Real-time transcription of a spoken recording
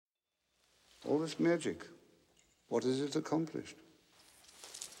All this magic, what has it accomplished?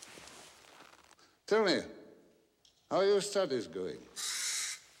 Tell me, how are your studies going?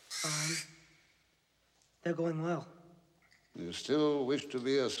 They're going well. You still wish to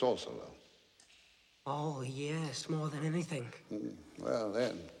be a sorcerer? Oh, yes, more than anything. Well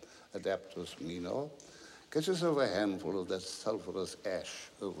then, Adaptus Mino, get yourself a handful of that sulphurous ash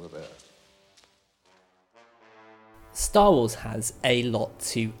over there. Star Wars has a lot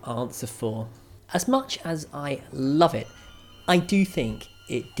to answer for. As much as I love it, I do think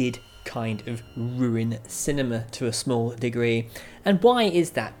it did kind of ruin cinema to a small degree. And why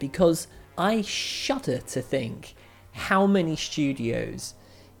is that? Because I shudder to think how many studios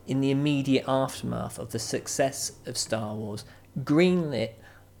in the immediate aftermath of the success of Star Wars greenlit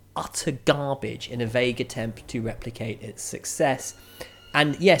utter garbage in a vague attempt to replicate its success.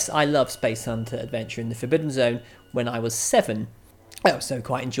 And yes, I love Space Hunter Adventure in the Forbidden Zone. When I was 7, I also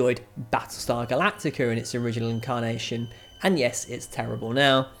quite enjoyed Battlestar Galactica in its original incarnation, and yes, it's terrible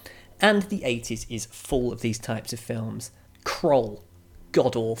now. And the 80s is full of these types of films. Kroll,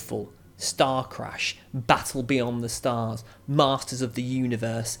 god-awful, Star Crash, Battle Beyond the Stars, Masters of the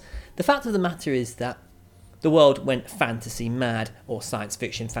Universe. The fact of the matter is that the world went fantasy mad, or science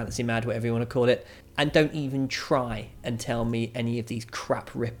fiction fantasy mad, whatever you want to call it, and don't even try and tell me any of these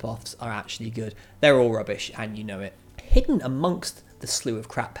crap rip-offs are actually good. They're all rubbish, and you know it. Hidden amongst the slew of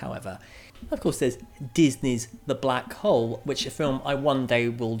crap, however, of course there's Disney's The Black Hole, which is a film I one day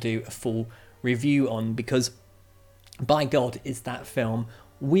will do a full review on, because by God is that film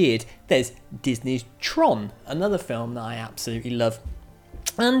weird. There's Disney's Tron, another film that I absolutely love.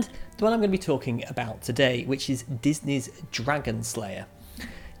 And the one I'm going to be talking about today, which is Disney's DragonSlayer.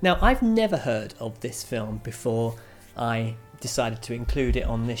 Now, I've never heard of this film before I decided to include it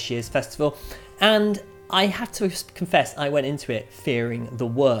on this year's festival, and I have to confess I went into it fearing the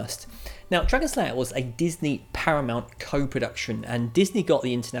worst. Now, DragonSlayer was a Disney Paramount co-production, and Disney got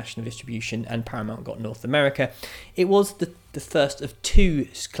the international distribution and Paramount got North America. It was the first of two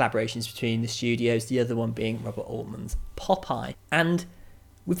collaborations between the studios, the other one being Robert Altman's Popeye. And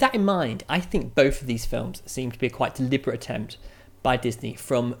with that in mind, I think both of these films seem to be a quite deliberate attempt by Disney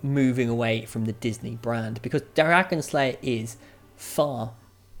from moving away from the Disney brand, because DragonSlayer is far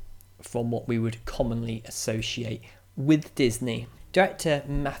from what we would commonly associate with Disney. Director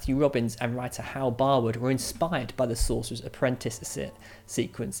Matthew Robbins and writer Hal Barwood were inspired by the Sorcerer's Apprentice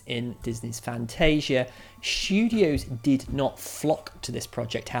sequence in Disney's Fantasia. Studios did not flock to this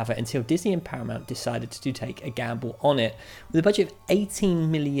project, however, until Disney and Paramount decided to take a gamble on it. With a budget of $18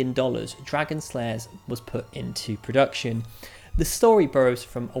 million, DragonSlayer was put into production. The story borrows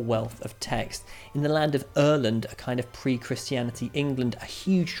from a wealth of text. In the land of Ireland, a kind of pre-Christianity England, a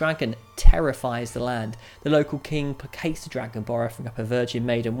huge dragon terrifies the land. The local king placates the dragon by offering up a virgin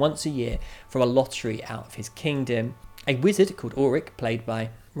maiden once a year from a lottery out of his kingdom. A wizard called Ulrich, played by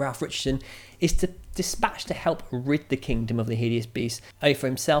Ralph Richardson, is dispatched to help rid the kingdom of the hideous beast, only for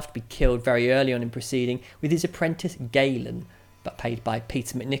himself to be killed very early on in proceeding, with his apprentice Galen, but played by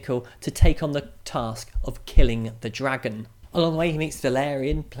Peter McNichol, to take on the task of killing the dragon. Along the way, he meets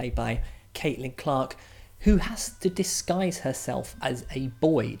Valerian, played by Caitlin Clarke, who has to disguise herself as a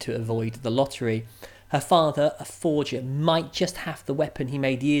boy to avoid the lottery. Her father, a forger, might just have the weapon he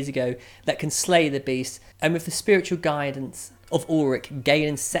made years ago that can slay the beast, and with the spiritual guidance of Ulrich,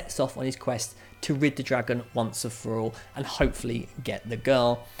 Galen sets off on his quest to rid the dragon once and for all, and hopefully get the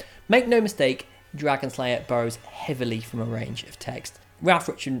girl. Make no mistake, DragonSlayer borrows heavily from a range of text. Ralph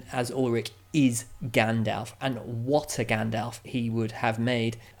Richardson as Ulrich is Gandalf, and what a Gandalf he would have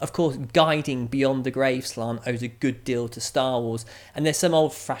made. Of course, guiding beyond the grave slant owes a good deal to Star Wars, and there's some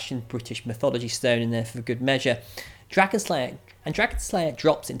old-fashioned British mythology stone in there for good measure. DragonSlayer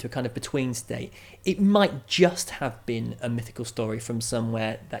drops into a kind of between state. It might just have been a mythical story from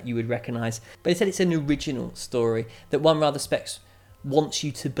somewhere that you would recognise, but instead it's an original story that one rather wants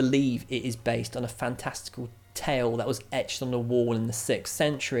you to believe it is based on a fantastical tale that was etched on the wall in the 6th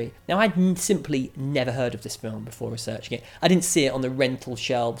century. Now, I'd simply never heard of this film before researching it. I didn't see it on the rental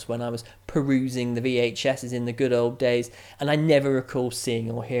shelves when I was perusing the VHSs in the good old days, and I never recall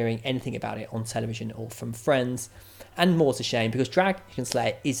seeing or hearing anything about it on television or from friends. And more's a shame, because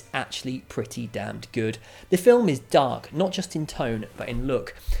DragonSlayer is actually pretty damned good. The film is dark, not just in tone, but in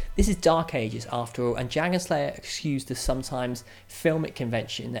look. This is Dark Ages after all, and DragonSlayer excused the sometimes filmic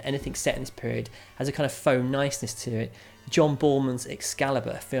convention that anything set in this period has a kind of faux niceness to it. John Borman's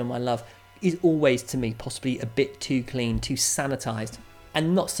Excalibur, a film I love, is always to me possibly a bit too clean, too sanitised.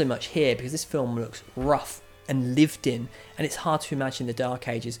 And not so much here, because this film looks rough and lived in, and it's hard to imagine the Dark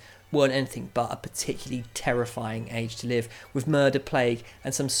Ages weren't anything but a particularly terrifying age to live, with murder, plague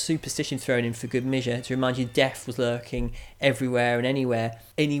and some superstition thrown in for good measure to remind you death was lurking everywhere and anywhere.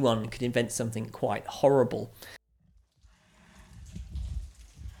 Anyone could invent something quite horrible.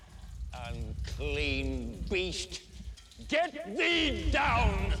 Unclean beast, get thee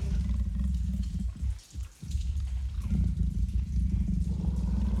down!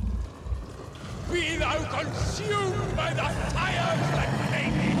 Be thou consumed by the fires that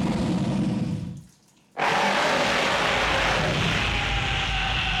made thee!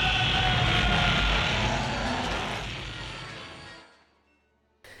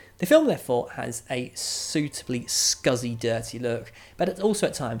 The film, therefore, has a suitably scuzzy, dirty look, but also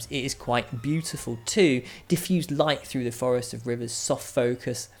at times it is quite beautiful too. Diffused light through the forest of rivers, soft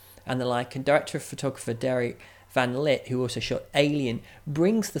focus, and the like. And director and photographer Derek Van Lit, who also shot Alien,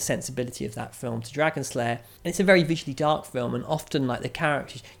 brings the sensibility of that film to DragonSlayer. And it's a very visually dark film, and often, like the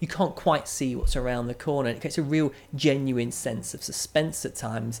characters, you can't quite see what's around the corner. It gets a real, genuine sense of suspense at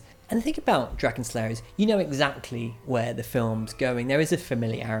times. And the thing about DragonSlayer is you know exactly where the film's going. There is a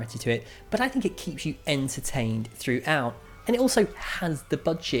familiarity to it, but I think it keeps you entertained throughout. And it also has the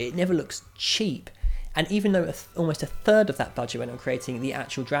budget. It never looks cheap. And even though almost a third of that budget went on creating the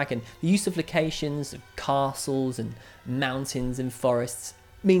actual dragon, the use of locations, of castles and mountains and forests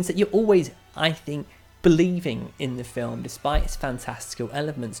means that you're always, I think, believing in the film despite its fantastical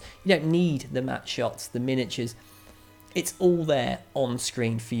elements. You don't need the matte shots, the miniatures. It's all there on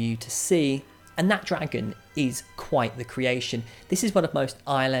screen for you to see. And that dragon is quite the creation. This is one of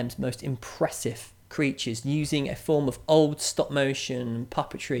ILM's most impressive creatures, using a form of old stop motion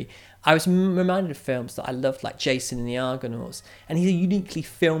puppetry. I was reminded of films that I loved, like Jason and the Argonauts, and he's a uniquely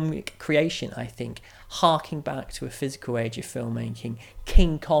filmic creation, I think, harking back to a physical age of filmmaking,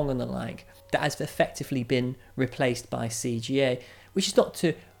 King Kong and the like, that has effectively been replaced by CGI, which is not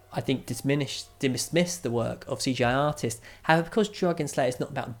to, I think, dismiss the work of CGI artists. However, because DragonSlayer is not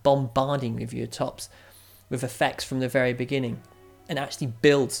about bombarding with your tops with effects from the very beginning, and actually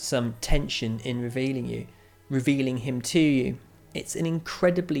builds some tension in revealing him to you. It's an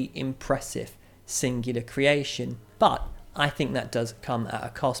incredibly impressive singular creation, but I think that does come at a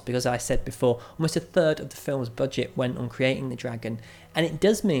cost because, as I said before, almost a third of the film's budget went on creating the dragon, and it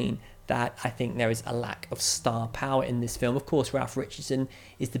does mean that I think there is a lack of star power in this film. Of course, Ralph Richardson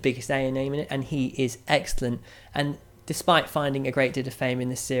is the biggest A name in it, and he is excellent, and despite finding a great deal of fame in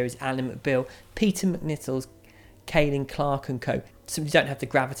this series, Alan McBeal, Peter McNichols, Kaylin Clark and co simply don't have the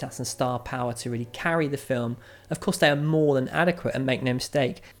gravitas and star power to really carry the film. Of course, they are more than adequate, and make no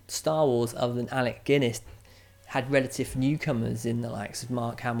mistake, Star Wars, other than Alec Guinness, had relative newcomers in the likes of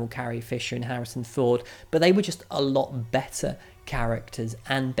Mark Hamill, Carrie Fisher and Harrison Ford, but they were just a lot better characters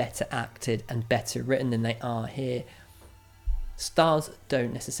and better acted and better written than they are here. Stars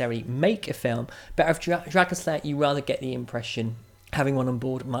don't necessarily make a film, but of DragonSlayer you rather get the impression having one on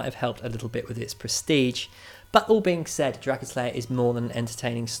board might have helped a little bit with its prestige. But all being said, DragonSlayer is more than an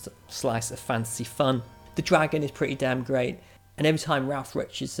entertaining slice of fantasy fun. The dragon is pretty damn great, and every time Ralph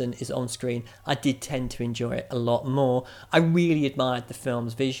Richardson is on screen, I did tend to enjoy it a lot more. I really admired the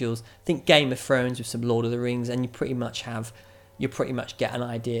film's visuals. Think Game of Thrones with some Lord of the Rings, and you pretty much get an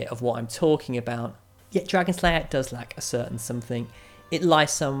idea of what I'm talking about. Yet DragonSlayer does lack a certain something. It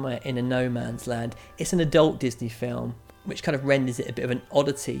lies somewhere in a no man's land. It's an adult Disney film, which kind of renders it a bit of an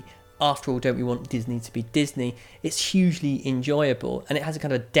oddity. After all, don't we want Disney to be Disney? It's hugely enjoyable, and it has a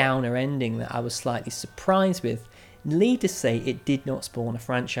kind of a downer ending that I was slightly surprised with. Needless to say, it did not spawn a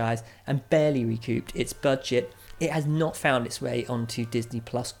franchise and barely recouped its budget. It has not found its way onto Disney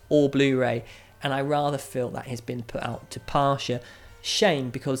Plus or Blu-ray, and I rather feel that has been put out to pasture. Shame,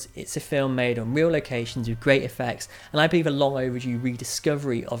 because it's a film made on real locations with great effects, and I believe a long overdue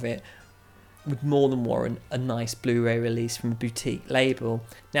rediscovery of it would more than warrant a nice Blu-ray release from a boutique label.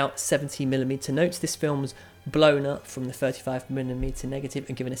 Now, 70mm notes, this film's blown up from the 35mm negative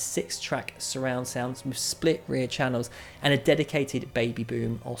and given a 6-track surround sound with split rear channels and a dedicated baby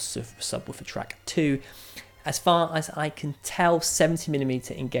boom or subwoofer track 2. As far as I can tell,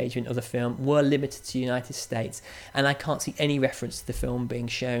 70mm engagement of the film were limited to the United States, and I can't see any reference to the film being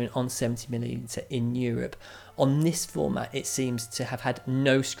shown on 70mm in Europe. On this format, it seems to have had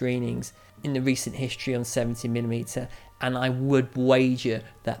no screenings in the recent history on 70mm, and I would wager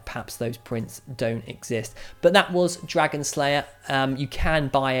that perhaps those prints don't exist. But that was DragonSlayer. You can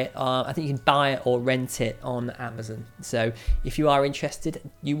buy it, I think you can buy it or rent it on Amazon. So if you are interested,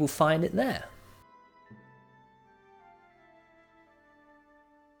 you will find it there.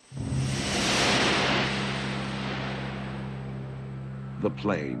 The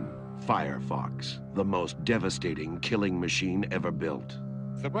plane, Firefox, the most devastating killing machine ever built.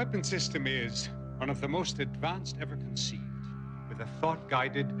 The weapon system is one of the most advanced ever conceived, with a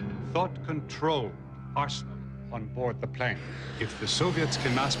thought-guided, thought-controlled arsenal on board the plane. If the Soviets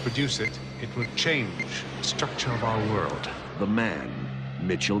can mass produce it, it will change the structure of our world. The man,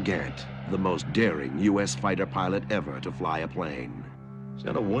 Mitchell Gant, the most daring U.S. fighter pilot ever to fly a plane. There's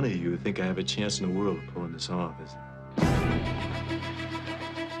not a one of you who think I have a chance in the world of pulling this off, is there?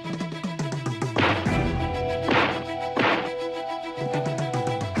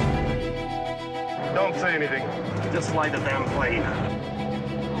 Don't say anything. Just fly the damn plane.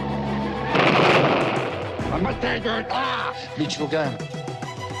 I'm a tiger. Ah! Mitchell Gant.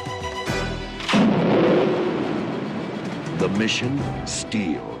 The mission,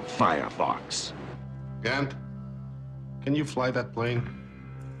 steal Firefox. Gant, can you fly that plane?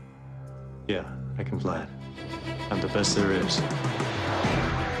 Yeah, I can fly it. I'm the best there is.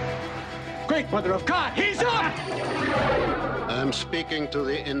 Great mother of God, he's up! I'm speaking to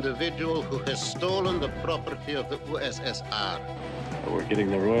the individual who has stolen the property of the USSR. We're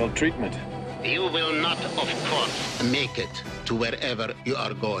getting the royal treatment. You will not, of course, make it to wherever you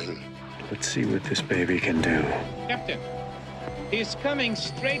are going. Let's see what this baby can do. Captain, he's coming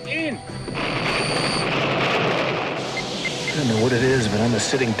straight in. I don't know what it is, but I'm a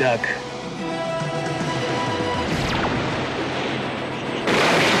sitting duck.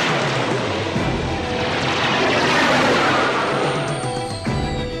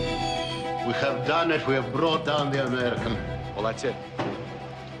 We have done it. We have brought down the American. Well, that's it.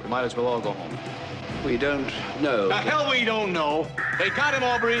 We might as well all go home. We don't know. The hell we don't know. They got him,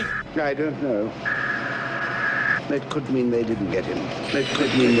 Aubrey. I don't know. That could mean they didn't get him. That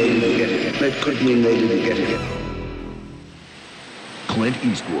could mean they didn't get him. That could mean they didn't get him. Clint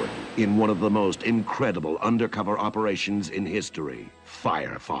Eastwood in one of the most incredible undercover operations in history,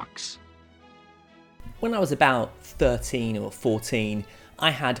 Firefox. When I was about 13 or 14,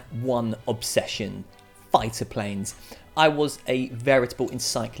 I had one obsession: fighter planes. I was a veritable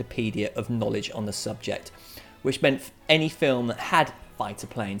encyclopedia of knowledge on the subject, which meant any film that had fighter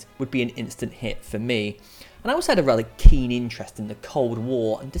planes would be an instant hit for me. And I also had a rather keen interest in the Cold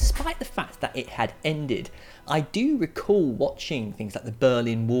War, and despite the fact that it had ended, I do recall watching things like the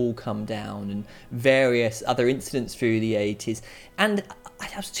Berlin Wall come down and various other incidents through the 80s, and I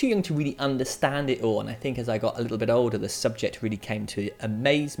was too young to really understand it all, and I think as I got a little bit older, the subject really came to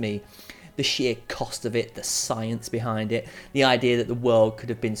amaze me. The sheer cost of it, the science behind it, the idea that the world could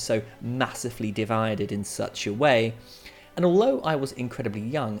have been so massively divided in such a way. And although I was incredibly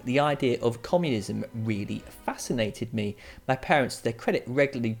young, the idea of communism really fascinated me. My parents, to their credit,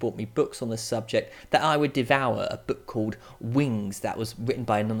 regularly bought me books on the subject that I would devour. A book called Wings that was written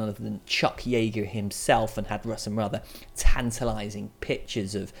by none other than Chuck Yeager himself and had some rather tantalising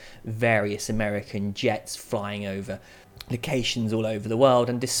pictures of various American jets flying over locations all over the world.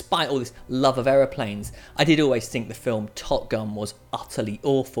 And despite all this love of aeroplanes, I did always think the film Top Gun was utterly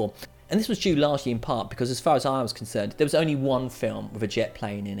awful. And this was due largely in part because, as far as I was concerned, there was only one film with a jet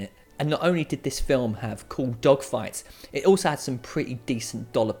plane in it. And not only did this film have cool dogfights, it also had some pretty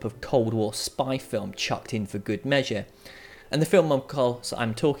decent dollop of Cold War spy film chucked in for good measure. And the film, of course,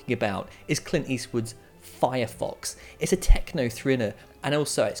 I'm talking about is Clint Eastwood's Firefox. It's a techno thriller, and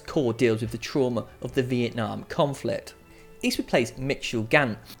also at its core deals with the trauma of the Vietnam conflict. Eastwood plays Mitchell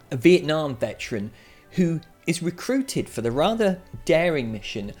Gant, a Vietnam veteran who is recruited for the rather daring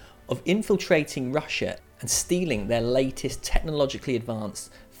mission of infiltrating Russia and stealing their latest technologically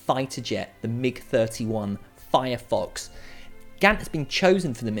advanced fighter jet, the MiG-31 Firefox. Gant has been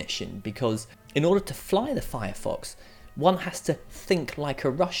chosen for the mission because in order to fly the Firefox, one has to think like a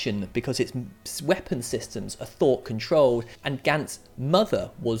Russian because its weapon systems are thought controlled, and Gant's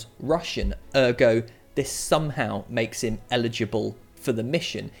mother was Russian, ergo this somehow makes him eligible for the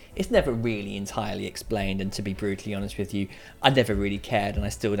mission. It's never really entirely explained, and to be brutally honest with you, I never really cared, and I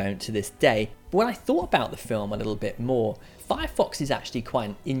still don't to this day. But when I thought about the film a little bit more, Firefox is actually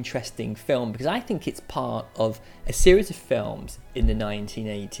quite an interesting film because I think it's part of a series of films in the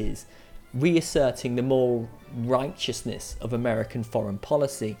 1980s reasserting the moral righteousness of American foreign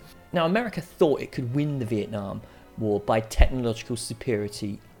policy. Now, America thought it could win the Vietnam War by technological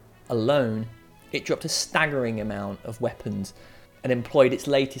superiority alone. It dropped a staggering amount of weapons and employed its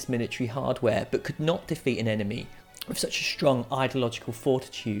latest military hardware, but could not defeat an enemy with such a strong ideological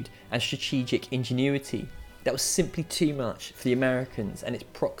fortitude and strategic ingenuity. That was simply too much for the Americans and its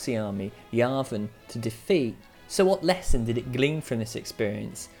proxy army, the ARVN, to defeat. So what lesson did it glean from this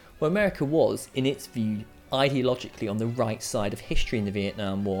experience? Well, America was, in its view, ideologically on the right side of history in the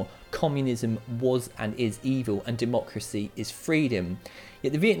Vietnam War, communism was and is evil and democracy is freedom.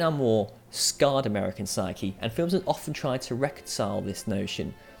 Yet the Vietnam War scarred American psyche, and films have often tried to reconcile this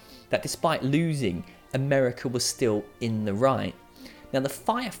notion that despite losing, America was still in the right. Now, the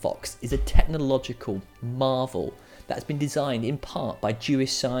Firefox is a technological marvel that has been designed in part by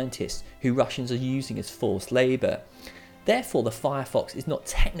Jewish scientists who Russians are using as forced labour. Therefore, the Firefox is not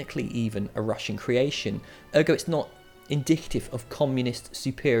technically even a Russian creation, ergo it's not indicative of communist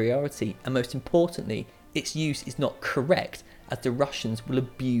superiority, and most importantly, its use is not correct, as the Russians will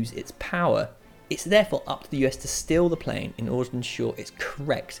abuse its power. It's therefore up to the US to steal the plane in order to ensure its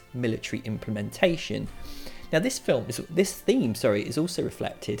correct military implementation. Now, this theme is also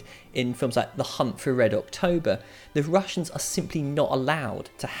reflected in films like The Hunt for Red October. The Russians are simply not allowed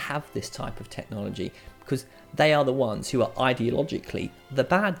to have this type of technology because they are the ones who are ideologically the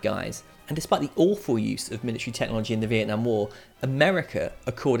bad guys. And despite the awful use of military technology in the Vietnam War, America,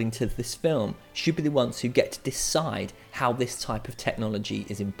 according to this film, should be the ones who get to decide how this type of technology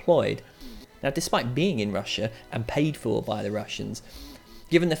is employed. Now, despite being in Russia and paid for by the Russians,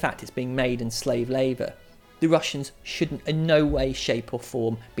 given the fact it's being made in slave labour, the Russians shouldn't in no way, shape or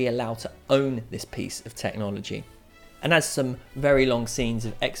form be allowed to own this piece of technology. And as some very long scenes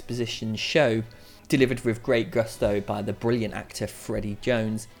of exposition show, delivered with great gusto by the brilliant actor Freddie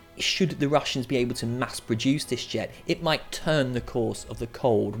Jones, should the Russians be able to mass produce this jet, it might turn the course of the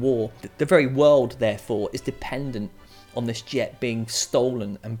Cold War. The very world, therefore, is dependent on this jet being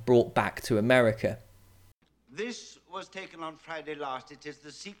stolen and brought back to America. This was taken on Friday last. It is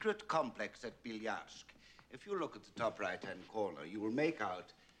the secret complex at Bilyarsk. If you look at the top right-hand corner, you will make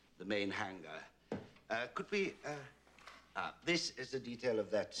out the main hangar. This is the detail of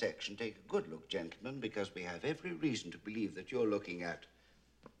that section. Take a good look, gentlemen, because we have every reason to believe that you're looking at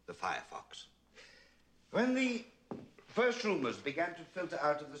the Firefox. When the first rumors began to filter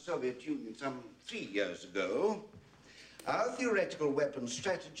out of the Soviet Union some 3 years ago, our theoretical weapons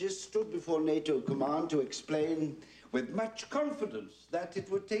strategist stood before NATO command to explain with much confidence that it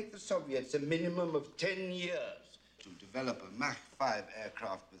would take the Soviets a minimum of 10 years to develop a Mach 5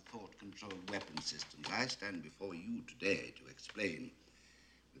 aircraft with thought-controlled weapon systems. I stand before you today to explain,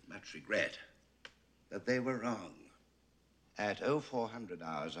 with much regret, that they were wrong. At 0400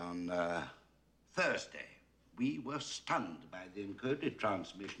 hours on Thursday, we were stunned by the encoded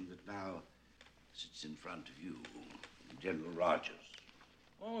transmission that now sits in front of you, General Rogers.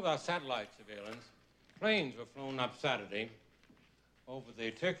 Along with our satellite surveillance, planes were flown up Saturday over the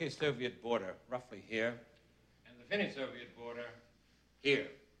Turkish-Soviet border, roughly here, and the Finnish-Soviet border here.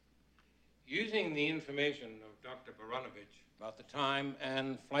 Using the information of Dr. Baranovich about the time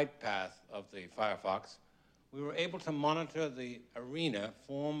and flight path of the Firefox, we were able to monitor the arena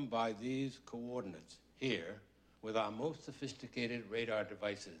formed by these coordinates here with our most sophisticated radar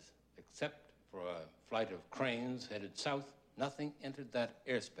devices. Except for a flight of cranes headed south, nothing entered that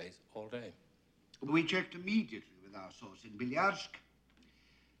airspace all day. We checked immediately with our source in Bilyarsk.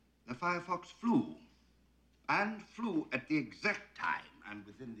 The Firefox flew at the exact time and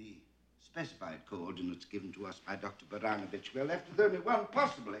within the specified coordinates given to us by Dr. Baranovich. We are left with only one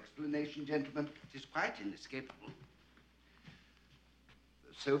possible explanation, gentlemen. It is quite inescapable.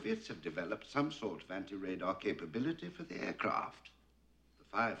 The Soviets have developed some sort of anti-radar capability for the aircraft.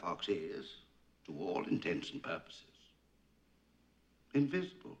 The Firefox is, to all intents and purposes,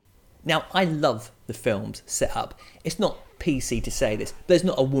 invisible. Now, I love the film's setup. It's not PC to say this, but there's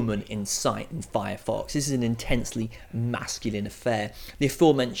not a woman in sight in Firefox. This is an intensely masculine affair. The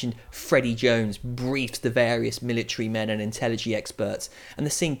aforementioned Freddie Jones briefs the various military men and intelligence experts, and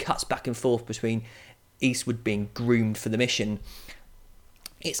the scene cuts back and forth between Eastwood being groomed for the mission.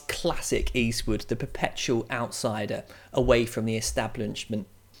 It's classic Eastwood, the perpetual outsider away from the establishment.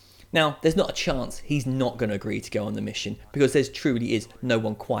 Now, there's not a chance he's not going to agree to go on the mission, because there truly is no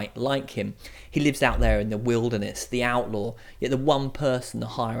one quite like him. He lives out there in the wilderness, the outlaw, yet the one person the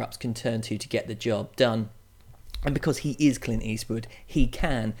higher-ups can turn to get the job done. And because he is Clint Eastwood, he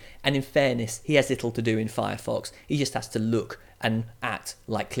can, and in fairness, he has little to do in Firefox. He just has to look and act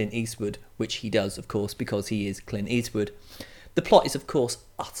like Clint Eastwood, which he does, of course, because he is Clint Eastwood. The plot is, of course,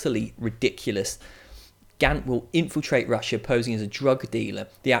 utterly ridiculous. Gant will infiltrate Russia posing as a drug dealer,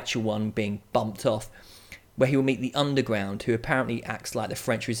 the actual one being bumped off, where he will meet the underground, who apparently acts like the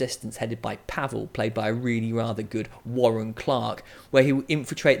French resistance headed by Pavel, played by a really rather good Warren Clark, where he will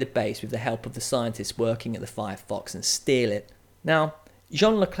infiltrate the base with the help of the scientists working at the Firefox and steal it. Now,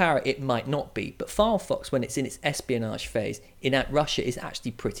 Jean Leclerc it might not be, but Firefox, when it's in its espionage phase in Russia, is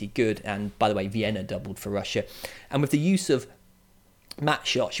actually pretty good, and by the way, Vienna doubled for Russia, and with the use of matte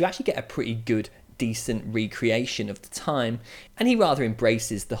shots, you actually get a pretty good decent recreation of the time, and he rather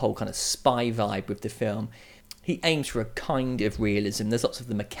embraces the whole kind of spy vibe with the film. He aims for a kind of realism. There's lots of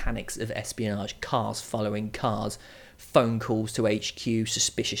the mechanics of espionage, cars following cars, phone calls to HQ,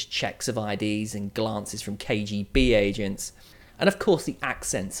 suspicious checks of IDs and glances from KGB agents. And of course the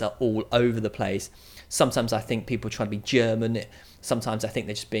accents are all over the place. Sometimes I think people try to be German, sometimes I think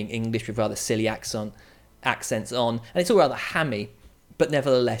they're just being English with rather silly accents on, and it's all rather hammy, but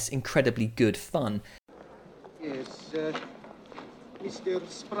nevertheless incredibly good fun. Yes, Mr.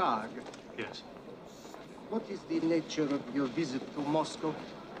 Sprague. Yes. What is the nature of your visit to Moscow?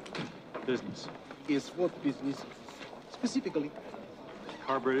 Business. Yes, what business? Specifically?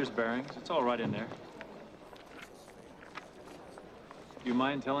 Carburetors, bearings, it's all right in there. Do you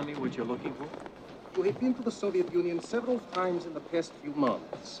mind telling me what you're looking for? You have been to the Soviet Union several times in the past few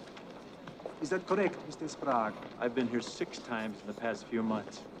months. Is that correct, Mr. Sprague? I've been here 6 times in the past few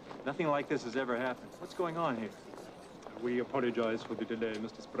months. Nothing like this has ever happened. What's going on here? We apologize for the delay,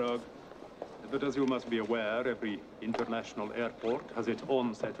 Mr. Sprague. But as you must be aware, every international airport has its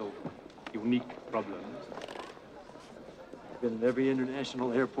own set of unique problems. I've been in every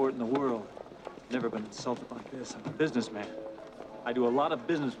international airport in the world. Never been insulted like this. I'm a businessman. I do a lot of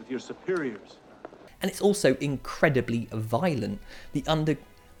business with your superiors. And it's also incredibly violent.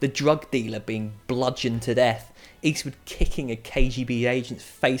 The drug dealer being bludgeoned to death, Eastwood kicking a KGB agent's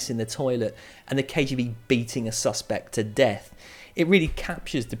face in the toilet, and the KGB beating a suspect to death. It really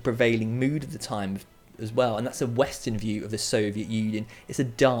captures the prevailing mood of the time as well, and that's a Western view of the Soviet Union. It's a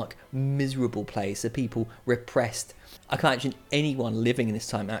dark, miserable place, the people repressed. I can't imagine anyone living in this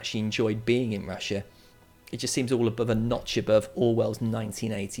time actually enjoyed being in Russia. It just seems all above a notch above Orwell's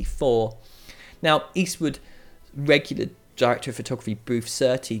 1984. Now, Eastwood, regular director of photography Bruce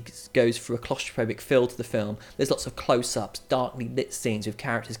Surtees, goes for a claustrophobic feel to the film. There's lots of close-ups, darkly lit scenes with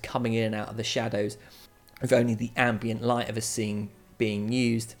characters coming in and out of the shadows, with only the ambient light of a scene being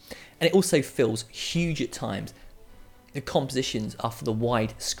used. And it also feels huge at times. The compositions are for the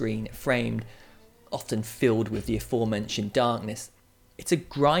wide screen framed, often filled with the aforementioned darkness. It's a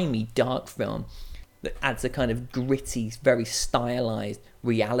grimy, dark film that adds a kind of gritty, very stylised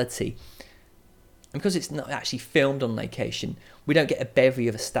reality. And because it's not actually filmed on location, we don't get a bevy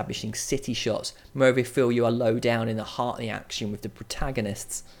of establishing city shots. Moreover, we feel you are low down in the heart of the action with the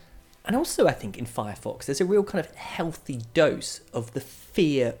protagonists. And also, I think in Firefox, there's a real kind of healthy dose of the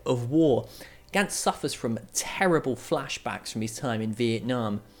fear of war. Gant suffers from terrible flashbacks from his time in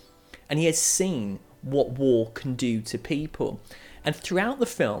Vietnam, and he has seen what war can do to people. And throughout the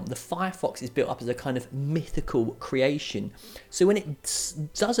film, the Firefox is built up as a kind of mythical creation. So when it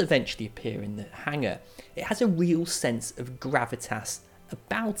does eventually appear in the hangar, it has a real sense of gravitas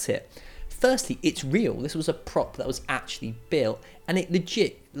about it. Firstly, it's real. This was a prop that was actually built, and it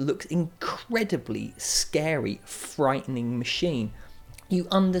legit looks incredibly scary, frightening machine. You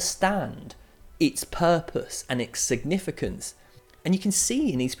understand its purpose and its significance. And you can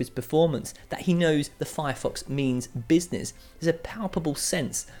see in Eastwood's performance that he knows the Firefox means business. There's a palpable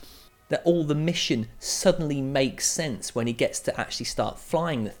sense that all the mission suddenly makes sense when he gets to actually start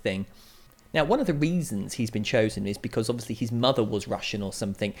flying the thing. Now, one of the reasons he's been chosen is because obviously his mother was Russian or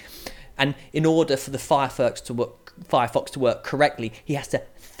something. And in order for the Firefox to work correctly, he has to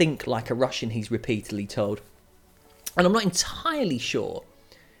think like a Russian, he's repeatedly told. And I'm not entirely sure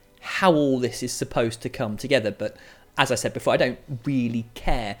how all this is supposed to come together, but as I said before, I don't really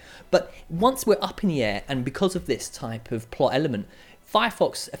care. But once we're up in the air, and because of this type of plot element,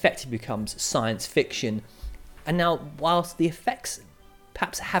 Firefox effectively becomes science fiction. And now, whilst the effects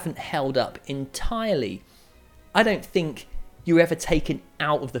perhaps haven't held up entirely, I don't think you're ever taken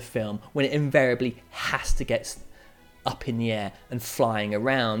out of the film when it invariably has to get up in the air and flying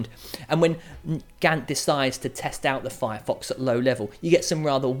around. And when Gant decides to test out the Firefox at low level, you get some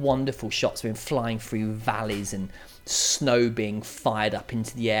rather wonderful shots of him flying through valleys and snow being fired up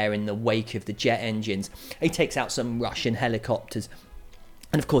into the air in the wake of the jet engines. He takes out some Russian helicopters.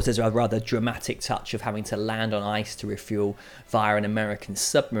 And of course, there's a rather dramatic touch of having to land on ice to refuel via an American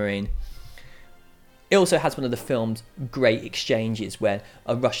submarine. It also has one of the film's great exchanges where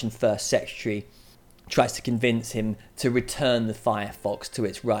a Russian first secretary tries to convince him to return the Firefox to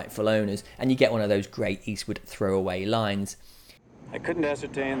its rightful owners, and you get one of those great Eastwood throwaway lines. I couldn't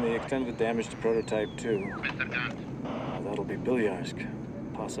ascertain the extent of the damage to Prototype 2. Mr. Gant. That'll be Bilyarsk,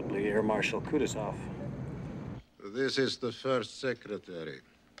 possibly Air Marshal Kutuzov. This is the first secretary.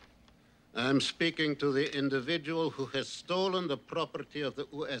 I'm speaking to the individual who has stolen the property of the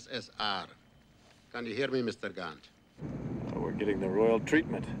USSR. Can you hear me, Mr. Gant? Oh, we're getting the royal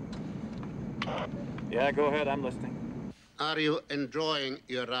treatment. Yeah, go ahead, I'm listening. Are you enjoying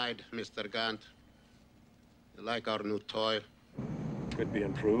your ride, Mr. Gant? Like our new toy? Could be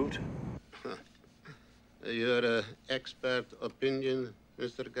improved. Your expert opinion,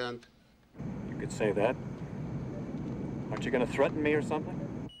 Mr. Gant? You could say that. Aren't you going to threaten me or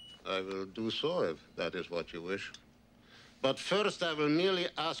something? I will do so if that is what you wish. But first, I will merely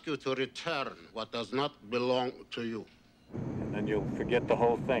ask you to return what does not belong to you. And then you'll forget the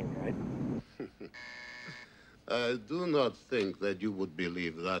whole thing, right? I do not think that you would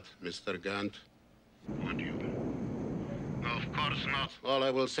believe that, Mr. Gant. Would you? No, of course not. All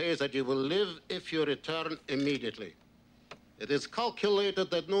I will say is that you will live if you return immediately. It is calculated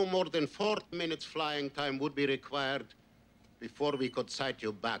that no more than 4 minutes flying time would be required before we could sight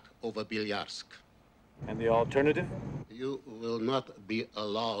you back over Bilyarsk. And the alternative? You will not be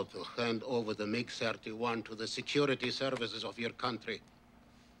allowed to hand over the MiG-31 to the security services of your country.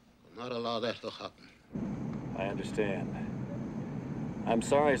 Will not allow that to happen. I understand. I'm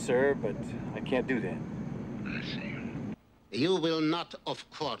sorry, sir, but I can't do that. I see. You will not, of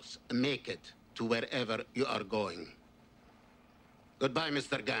course, make it to wherever you are going. Goodbye,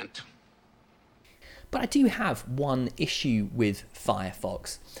 Mr. Gant. But I do have one issue with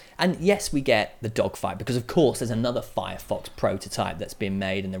Firefox. And yes, we get the dogfight, because of course there's another Firefox prototype that's been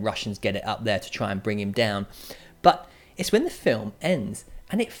made and the Russians get it up there to try and bring him down. But it's when the film ends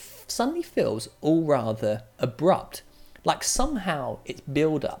and it suddenly feels all rather abrupt. Like somehow its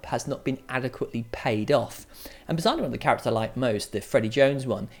build-up has not been adequately paid off. And bizarrely, one of the characters I like most, the Freddie Jones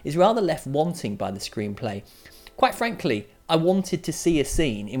one, is rather left wanting by the screenplay. Quite frankly, I wanted to see a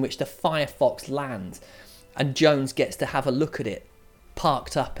scene in which the Firefox lands and Jones gets to have a look at it,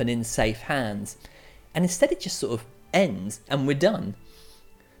 parked up and in safe hands. And instead it just sort of ends and we're done.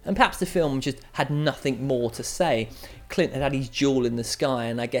 And perhaps the film just had nothing more to say. Clint had his jewel in the sky,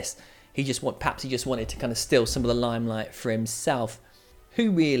 and I guess perhaps he just wanted to kind of steal some of the limelight for himself.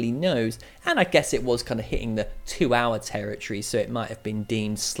 Who really knows? And I guess it was kind of hitting the 2-hour territory, so it might have been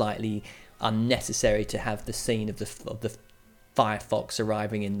deemed slightly unnecessary to have the scene of the Firefox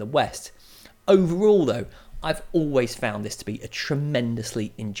arriving in the West. Overall, though, I've always found this to be a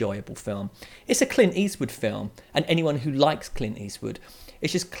tremendously enjoyable film. It's a Clint Eastwood film, and anyone who likes Clint Eastwood,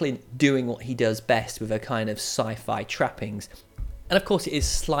 it's just Clint doing what he does best with a kind of sci-fi trappings. And of course it is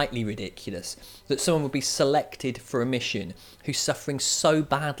slightly ridiculous that someone would be selected for a mission who's suffering so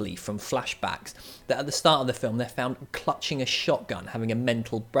badly from flashbacks that at the start of the film they're found clutching a shotgun, having a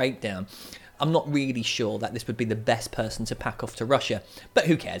mental breakdown. I'm not really sure that this would be the best person to pack off to Russia, but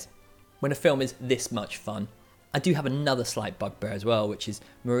who cares? When a film is this much fun. I do have another slight bugbear as well, which is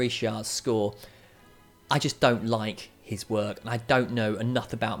Maurice Jarre's score. I just don't like his work, and I don't know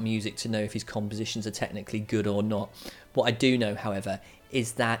enough about music to know if his compositions are technically good or not. What I do know, however,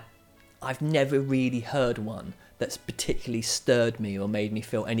 is that I've never really heard one that's particularly stirred me or made me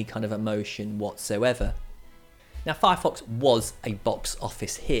feel any kind of emotion whatsoever. Now, Firefox was a box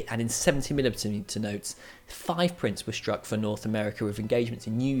office hit, and in 70mm notes, 5 prints were struck for North America with engagements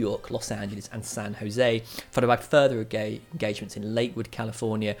in New York, Los Angeles and San Jose, followed by further engagements in Lakewood,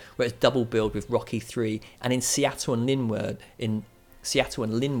 California, where it's double billed with Rocky 3, and in Seattle and Linwood,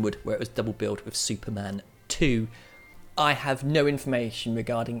 where it was double billed with Superman 2. I have no information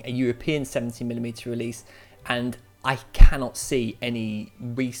regarding a European 70mm release, and I cannot see any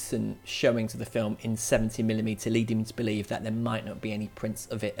recent showings of the film in 70mm leading me to believe that there might not be any prints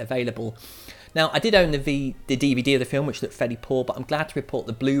of it available. Now, I did own the DVD of the film, which looked fairly poor, but I'm glad to report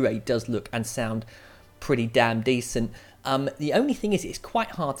the Blu-ray does look and sound pretty damn decent. The only thing is, it's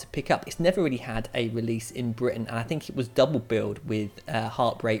quite hard to pick up. It's never really had a release in Britain, and I think it was double billed with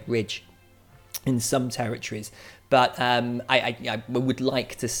Heartbreak Ridge in some territories. But I would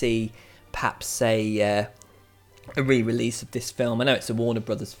like to see perhaps a re-release of this film. I know it's a Warner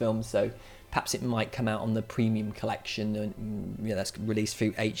Brothers film, so perhaps it might come out on the premium collection and that's released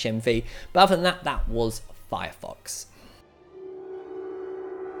through HMV. But other than that, that was Firefox.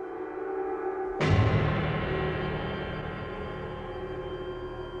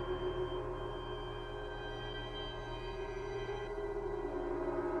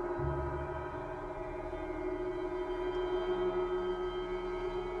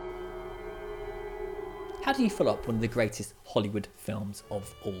 How do you follow up one of the greatest Hollywood films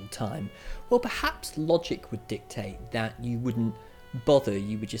of all time? Well, perhaps logic would dictate that you wouldn't bother,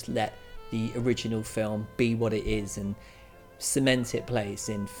 you would just let the original film be what it is and cement its place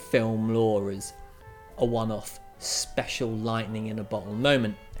in film lore as a one-off special lightning in a bottle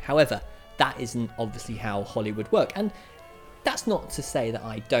moment. However, that isn't obviously how Hollywood work, and that's not to say that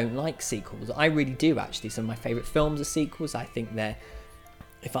I don't like sequels. I really do, actually. Some of my favourite films are sequels. I think they're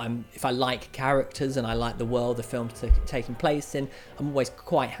If I like characters and I like the world the film's taking place in, I'm always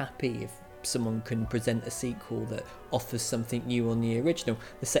quite happy if someone can present a sequel that offers something new on the original.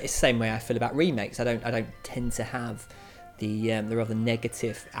 The same way I feel about remakes. I don't tend to have the rather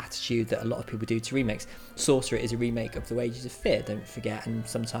negative attitude that a lot of people do to remakes. Sorcerer is a remake of The Wages of Fear, don't forget, and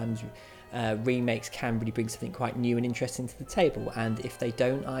sometimes remakes can really bring something quite new and interesting to the table, and if they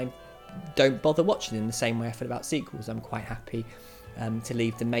don't, I don't bother watching them. The same way I feel about sequels. I'm quite happy to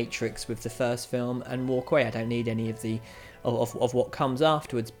leave The Matrix with the first film and walk away. I don't need any of what comes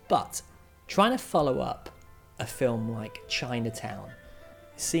afterwards. But trying to follow up a film like Chinatown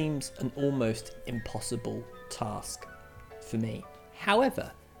seems an almost impossible task for me.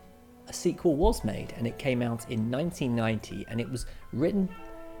 However, a sequel was made, and it came out in 1990, and it was written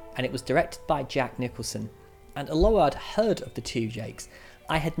and it was directed by Jack Nicholson. And although I'd heard of The Two Jakes,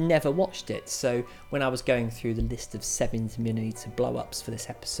 I had never watched it, so when I was going through the list of 7mm blow-ups for this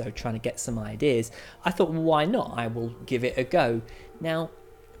episode, trying to get some ideas, I thought, well, why not? I will give it a go. Now,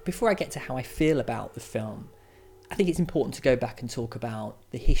 before I get to how I feel about the film, I think it's important to go back and talk about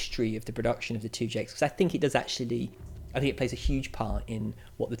the history of the production of The Two Jakes, because I think it plays a huge part in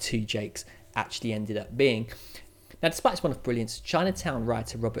what The Two Jakes actually ended up being. Now, despite its one of brilliance, Chinatown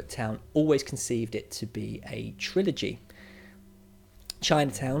writer Robert Towne always conceived it to be a trilogy.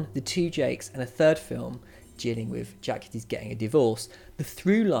 Chinatown, The Two Jakes, and a third film dealing with Jack Kitty's getting a divorce. The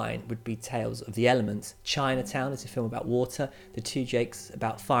through line would be Tales of the Elements. Chinatown is a film about water, The Two Jakes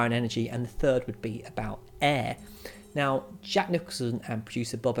about fire and energy, and the third would be about air. Now, Jack Nicholson and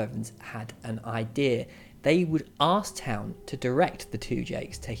producer Bob Evans had an idea. They would ask Towne to direct The Two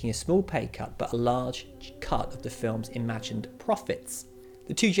Jakes, taking a small pay cut but a large cut of the film's imagined profits.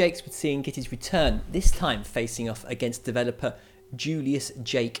 The Two Jakes would see Kitty's return, this time facing off against developer Julius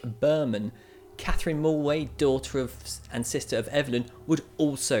Jake Berman. Catherine Mulway, daughter of and sister of Evelyn, would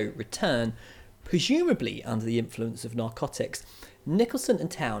also return, presumably under the influence of narcotics. Nicholson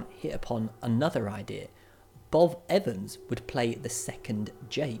and Towne hit upon another idea. Bob Evans would play the second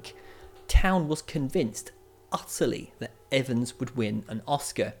Jake. Towne was convinced utterly that Evans would win an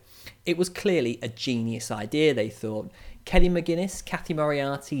Oscar. It was clearly a genius idea, they thought. Kelly McGillis, Kathy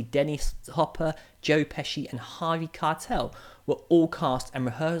Moriarty, Dennis Hopper, Joe Pesci and Harvey Keitel were all cast, and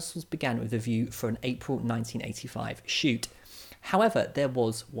rehearsals began with a view for an April 1985 shoot. However, there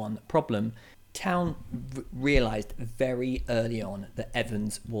was one problem. Towne realised very early on that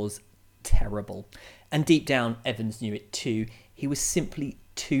Evans was terrible. And deep down, Evans knew it too. He was simply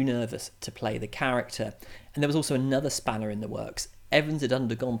too nervous to play the character. And there was also another spanner in the works. Evans had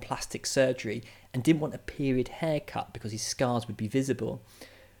undergone plastic surgery and didn't want a period haircut because his scars would be visible.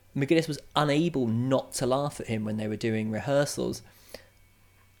 McGillis was unable not to laugh at him when they were doing rehearsals.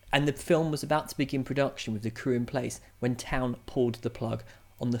 And the film was about to begin production with the crew in place when Towne pulled the plug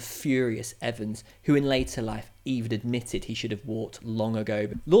on the furious Evans, who in later life even admitted he should have walked long ago.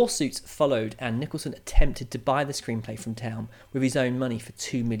 Lawsuits followed, and Nicholson attempted to buy the screenplay from Towne with his own money for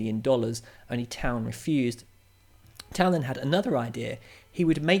 $2 million, only Towne refused. Towne then had another idea. He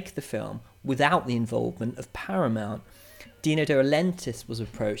would make the film without the involvement of Paramount. Dino De Laurentiis was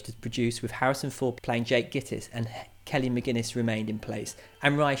approached as producer, with Harrison Ford playing Jake Gittis, and Kelly McGillis remained in place,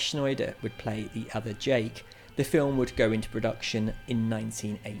 and Ry Schneider would play the other Jake. The film would go into production in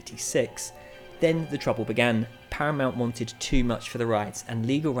 1986. Then the trouble began. Paramount wanted too much for the rights, and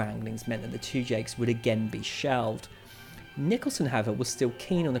legal wranglings meant that The Two Jakes would again be shelved. Nicholson, however, was still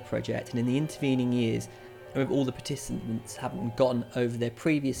keen on the project, and in the intervening years, and with all the participants having gotten over their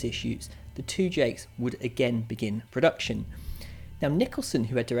previous issues, The Two Jakes would again begin production. Now, Nicholson,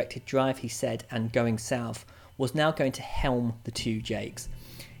 who had directed Drive, he said, and Going South, was now going to helm The Two Jakes.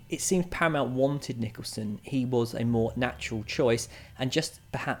 It seemed Paramount wanted Nicholson. He was a more natural choice, and just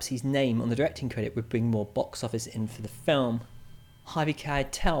perhaps his name on the directing credit would bring more box office in for the film. Harvey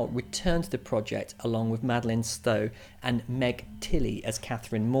Keitel returned to the project along with Madeleine Stowe and Meg Tilly as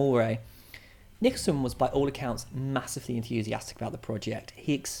Catherine Mulwray. Nicholson was by all accounts massively enthusiastic about the project.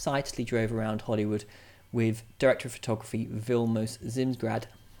 He excitedly drove around Hollywood with director of photography Vilmos Zimsgrad,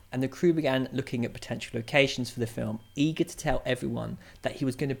 and the crew began looking at potential locations for the film, eager to tell everyone that he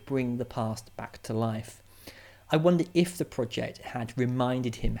was going to bring the past back to life. I wonder if the project had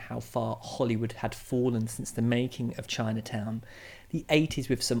reminded him how far Hollywood had fallen since the making of Chinatown. The 80s,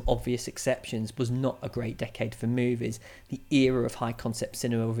 with some obvious exceptions, was not a great decade for movies. The era of high-concept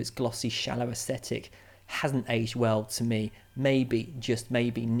cinema with its glossy, shallow aesthetic hasn't aged well to me. Maybe, just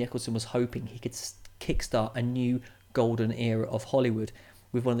maybe, Nicholson was hoping he could kickstart a new golden era of Hollywood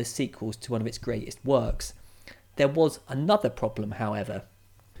with one of the sequels to one of its greatest works. There was another problem, however.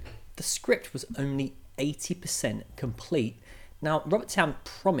 The script was only 80% complete. Now, Robert Towne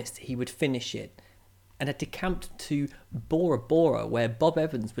promised he would finish it, and had decamped to Bora Bora, where Bob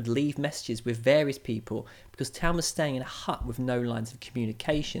Evans would leave messages with various people because Town was staying in a hut with no lines of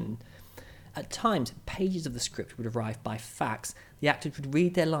communication. At times, pages of the script would arrive by fax. The actors would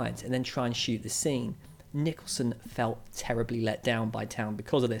read their lines and then try and shoot the scene. Nicholson felt terribly let down by Town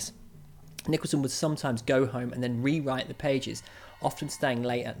because of this. Nicholson would sometimes go home and then rewrite the pages, often staying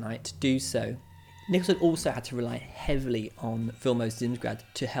late at night to do so. Nicholson also had to rely heavily on Vilmos Zimsgrad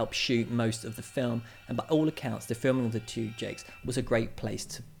to help shoot most of the film, and by all accounts the filming of The Two Jakes was a great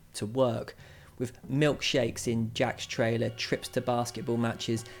place to work, with milkshakes in Jack's trailer, trips to basketball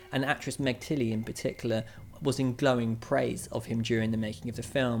matches, and actress Meg Tilly in particular was in glowing praise of him during the making of the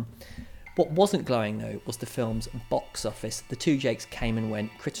film. What wasn't glowing though was the film's box office. The Two Jakes came and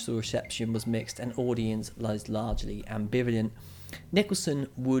went, critical reception was mixed, and audience was largely ambivalent. Nicholson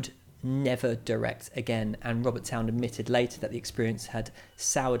would never direct again, and Robert Town admitted later that the experience had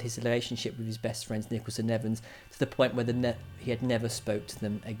soured his relationship with his best friends Nicholson and Evans to the point where he had never spoke to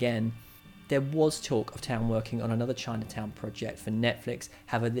them again. There was talk of Town working on another Chinatown project for Netflix,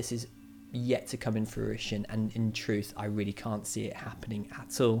 however this is yet to come in fruition, and in truth I really can't see it happening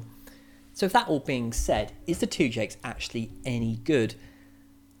at all. So with that all being said, is The Two Jakes actually any good?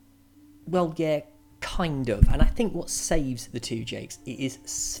 Well, yeah, kind of. And I think what saves The Two Jakes, it is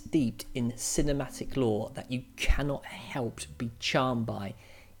steeped in cinematic lore that you cannot help but be charmed by,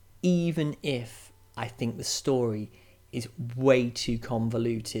 even if I think the story is way too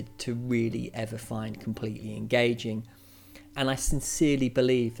convoluted to really ever find completely engaging. And I sincerely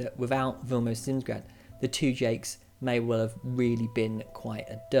believe that without Vilmos Zimsgrad, The Two Jakes may well have really been quite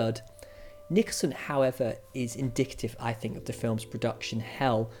a dud. Nicholson, however, is indicative, I think, of the film's production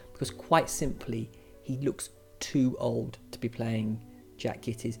hell, because quite simply, he looks too old to be playing Jack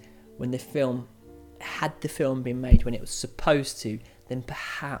Gittes. Had the film been made when it was supposed to, then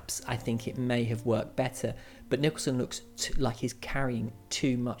perhaps I think it may have worked better. But Nicholson looks like he's carrying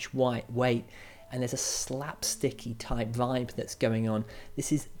too much weight, and there's a slapsticky type vibe that's going on.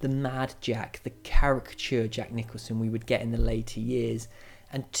 This is the Mad Jack, the caricature Jack Nicholson we would get in the later years.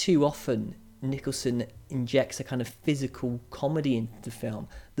 And too often, Nicholson injects a kind of physical comedy into the film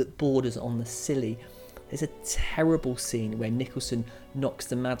that borders on the silly. There's a terrible scene where Nicholson knocks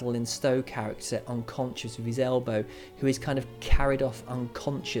the Madeline Stowe character unconscious with his elbow, who is kind of carried off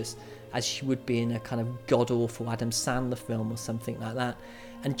unconscious as she would be in a kind of god-awful Adam Sandler film or something like that.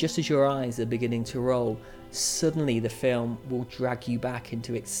 And just as your eyes are beginning to roll, suddenly the film will drag you back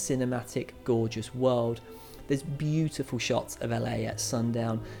into its cinematic, gorgeous world. There's beautiful shots of LA at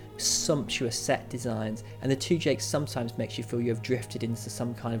sundown, sumptuous set designs, and The Two Jakes sometimes makes you feel you have drifted into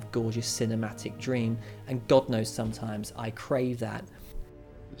some kind of gorgeous cinematic dream, and God knows sometimes I crave that.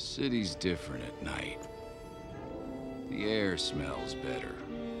 The city's different at night. The air smells better.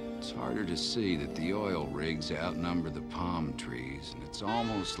 It's harder to see that the oil rigs outnumber the palm trees, and it's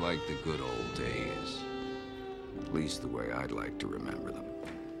almost like the good old days. At least the way I'd like to remember them.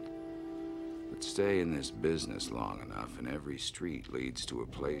 But stay in this business long enough, and every street leads to a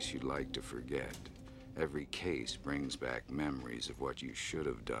place you'd like to forget. Every case brings back memories of what you should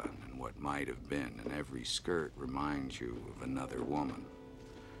have done and what might have been, and every skirt reminds you of another woman.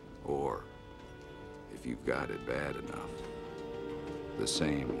 Or, if you've got it bad enough, the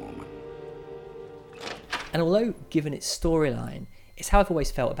same woman. And although, given its storyline, it's how I've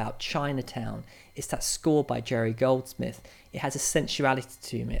always felt about Chinatown. It's that score by Jerry Goldsmith. It has a sensuality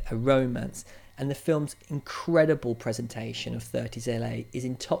to it, a romance, and the film's incredible presentation of 30s LA is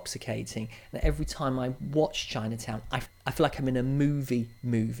intoxicating. And every time I watch Chinatown, I feel like I'm in a movie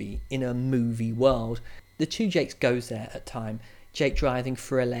in a movie world. The Two Jakes goes there at time. Jake driving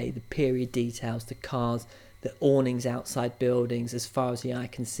through LA, the period details, the cars, the awnings outside buildings as far as the eye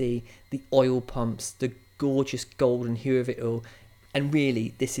can see, the oil pumps, the gorgeous golden hue of it all. And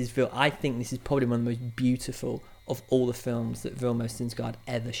really, I think this is probably one of the most beautiful of all the films that Vilmos Zimsgrad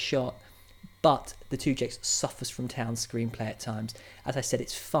ever shot. But The Two Jakes suffers from Town's screenplay at times. As I said,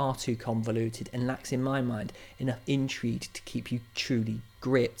 it's far too convoluted and lacks, in my mind, enough intrigue to keep you truly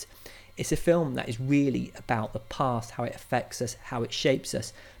gripped. It's a film that is really about the past, how it affects us, how it shapes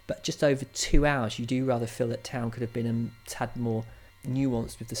us. But just over 2 hours, you do rather feel that Town could have been a tad more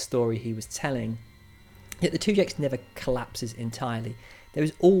nuanced with the story he was telling. Yet The Two Jakes never collapses entirely. There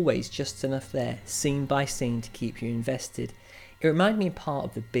is always just enough there, scene by scene, to keep you invested. It reminded me in part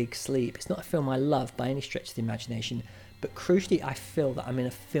of The Big Sleep. It's not a film I love by any stretch of the imagination, but crucially I feel that I'm in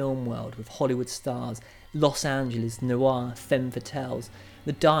a film world with Hollywood stars, Los Angeles, noir, femme fatales,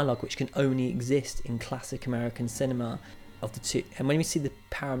 the dialogue which can only exist in classic American cinema of the two. And when we see the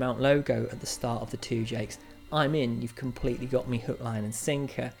Paramount logo at the start of The Two Jakes, I'm in, you've completely got me hook, line and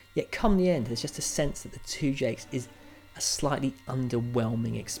sinker. Yet come the end, there's just a sense that The Two Jakes is a slightly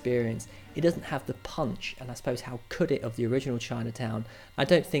underwhelming experience. It doesn't have the punch, and I suppose how could it, of the original Chinatown. I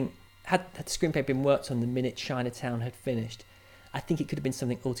don't think, had the screenplay been worked on the minute Chinatown had finished, I think it could have been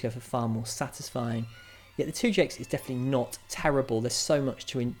something altogether far more satisfying. Yet The Two Jakes is definitely not terrible. There's so much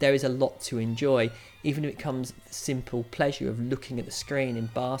there is a lot to enjoy, even if it comes with the simple pleasure of looking at the screen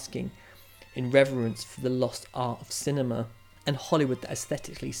and basking in reverence for the lost art of cinema and Hollywood that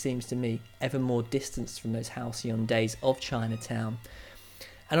aesthetically seems to me ever more distanced from those halcyon days of Chinatown.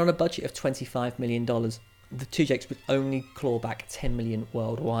 And on a budget of $25 million, The Two Jakes would only claw back $10 million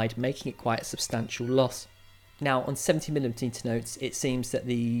worldwide, making it quite a substantial loss. Now, on 70mm notes, it seems that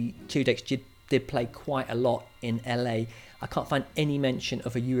The Two Jakes did play quite a lot in LA. I can't find any mention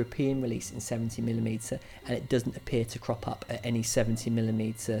of a European release in 70mm, and it doesn't appear to crop up at any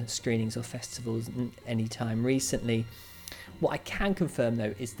 70mm screenings or festivals any time recently. What I can confirm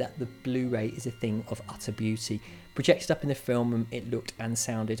though is that the Blu-ray is a thing of utter beauty. Projected up in the film room, it looked and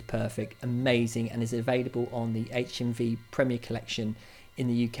sounded perfect, amazing, and is available on the HMV Premiere Collection in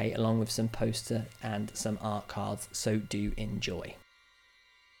the UK, along with some poster and some art cards, so do enjoy.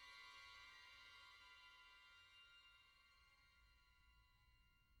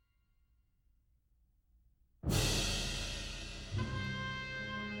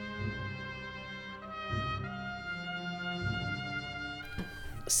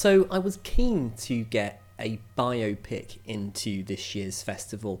 So I was keen to get a biopic into this year's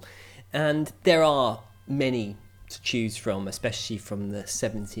festival, and there are many to choose from, especially from the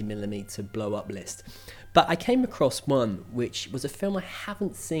 70mm blow up list. But I came across one which was a film I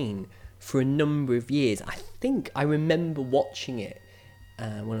haven't seen for a number of years. I think I remember watching it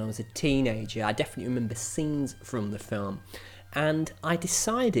when I was a teenager. I definitely remember scenes from the film. And I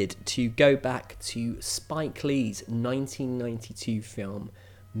decided to go back to Spike Lee's 1992 film,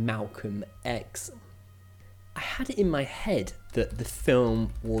 Malcolm X. I had it in my head that the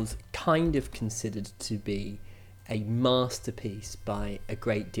film was kind of considered to be a masterpiece by a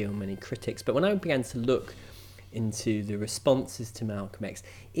great deal many critics, but when I began to look into the responses to Malcolm X,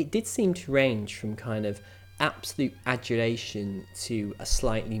 it did seem to range from kind of absolute adulation to a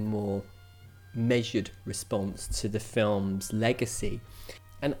slightly more measured response to the film's legacy.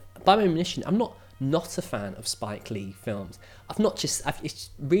 And by my admission, I'm not a fan of Spike Lee films. It's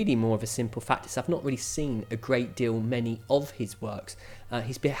really more of a simple fact is I've not really seen a great deal many of his works.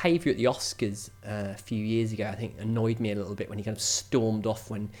 His behaviour at the Oscars a few years ago, I think, annoyed me a little bit when he kind of stormed off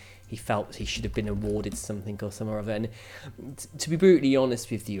when he felt he should have been awarded something or some other. And to be brutally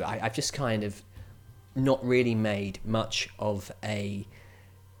honest with you, I've just kind of not really made much of a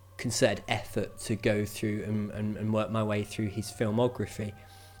concerted effort to go through and work my way through his filmography.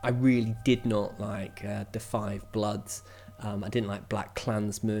 I really did not like The Five Bloods. I didn't like Black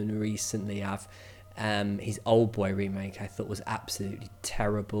Klansman recently. His Old Boy remake I thought was absolutely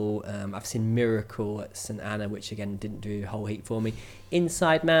terrible. I've seen Miracle at St Anna, which again didn't do a whole heap for me.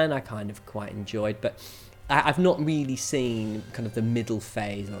 Inside Man I kind of quite enjoyed, but I've not really seen kind of the middle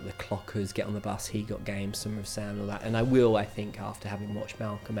phase, like the Clockers, Get on the Bus, He Got Game, Summer of Sam, all that. And I will, I think, after having watched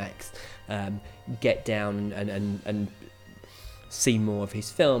Malcolm X, get down and see more of his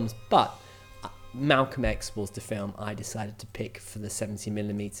films. But Malcolm X was the film I decided to pick for the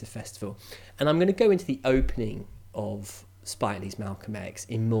 70mm festival. And I'm going to go into the opening of Spike Lee's Malcolm X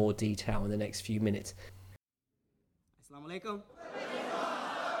in more detail in the next few minutes. Assalamu alaikum.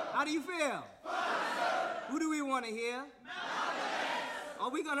 How do you feel? Who do we want to hear? Are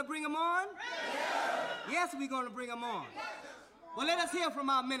we going to bring him on? Yes, we're going to bring him on. Well, let us hear from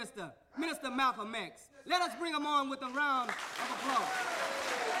our minister, Minister Malcolm X. Let us bring him on with a round of applause.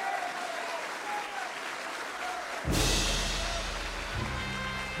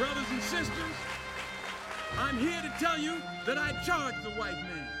 Brothers and sisters, I'm here to tell you that I charge the white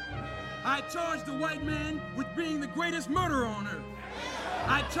man. I charge the white man with being the greatest murderer on earth.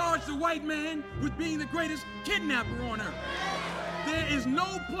 I charge the white man with being the greatest kidnapper on earth. There is no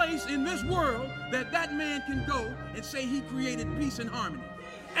place in this world that man can go and say he created peace and harmony.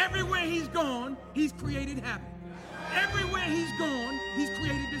 Everywhere he's gone, he's created havoc. Everywhere he's gone, he's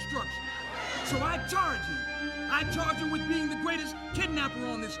created destruction. So I charge him. I charge him with being the greatest kidnapper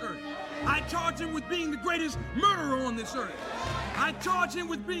on this earth. I charge him with being the greatest murderer on this earth. I charge him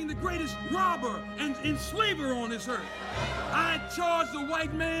with being the greatest robber and enslaver on this earth. I charge the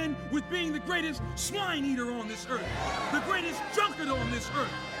white man with being the greatest swine eater on this earth, the greatest drunkard on this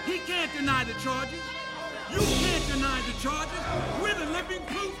earth. He can't deny the charges. You can't deny the charges. We're the living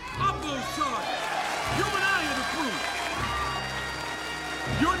proof of those charges. You and I are the proof.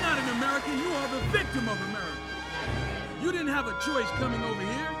 You're not an American, you are the victim of America. You didn't have a choice coming over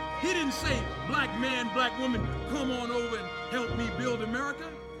here. He didn't say, black man, black woman, come on over and help me build America.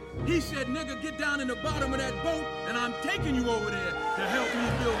 He said, nigga, get down in the bottom of that boat and I'm taking you over there to help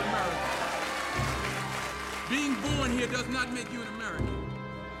me build America. Being born here does not make you an American.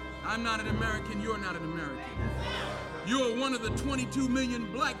 I'm not an American, you're not an American. You're one of the 22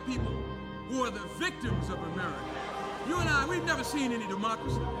 million black people who are the victims of America. You and I, we've never seen any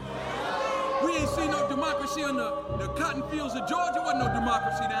democracy. We ain't seen no democracy on the cotton fields of Georgia. Wasn't no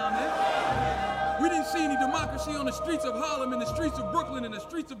democracy down there. We didn't see any democracy on the streets of Harlem, in the streets of Brooklyn, in the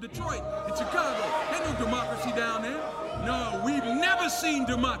streets of Detroit, and Chicago. Ain't no democracy down there. No, we've never seen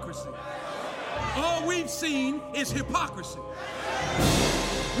democracy. All we've seen is hypocrisy.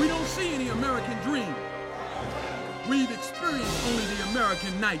 We don't see any American dream. We've experienced only the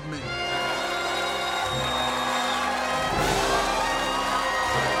American nightmare.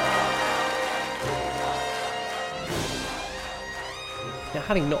 Now,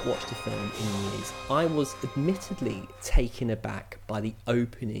 having not watched the film in years, I was admittedly taken aback by the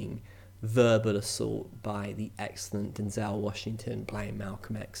opening verbal assault by the excellent Denzel Washington playing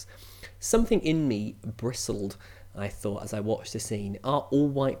Malcolm X. Something in me bristled, I thought, as I watched the scene. Are all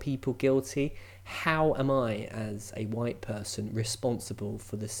white people guilty? How am I, as a white person, responsible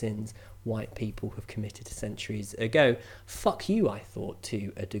for the sins white people have committed centuries ago? Fuck you, I thought,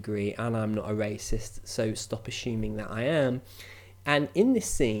 to a degree, and I'm not a racist, so stop assuming that I am. And in this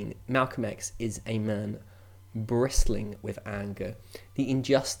scene, Malcolm X is a man bristling with anger. The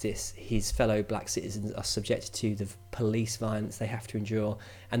injustice his fellow black citizens are subjected to, the police violence they have to endure,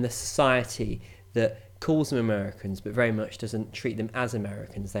 and the society that calls them Americans but very much doesn't treat them as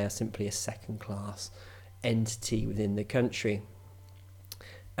Americans. They are simply a second-class entity within the country.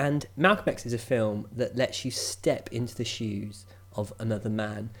 And Malcolm X is a film that lets you step into the shoes of another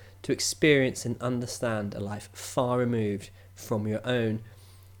man to experience and understand a life far removed from your own,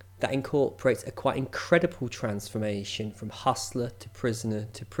 that incorporates a quite incredible transformation from hustler to prisoner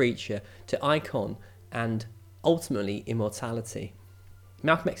to preacher to icon and ultimately immortality.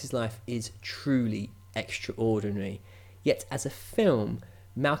 Malcolm X's life is truly extraordinary, yet as a film,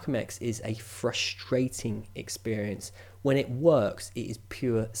 Malcolm X is a frustrating experience. When it works, it is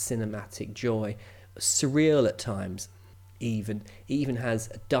pure cinematic joy, surreal at times even. It even has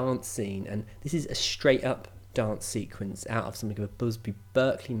a dance scene, and this is a straight up dance sequence out of something of a Busby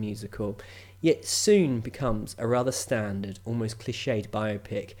Berkeley musical, yet soon becomes a rather standard, almost cliched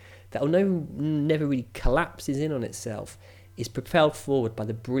biopic that although never really collapses in on itself, is propelled forward by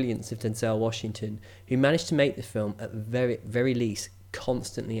the brilliance of Denzel Washington, who managed to make the film at very least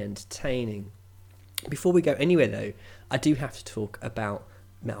constantly entertaining. Before we go anywhere though, I do have to talk about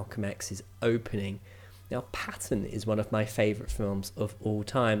Malcolm X's opening. Now, Patton is one of my favourite films of all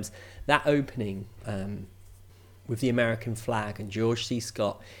times. That opening with the American flag and George C.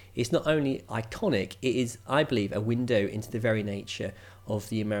 Scott is not only iconic, it is, I believe, a window into the very nature of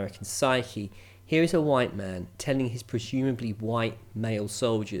the American psyche. Here is a white man telling his presumably white male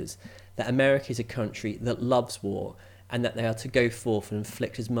soldiers that America is a country that loves war and that they are to go forth and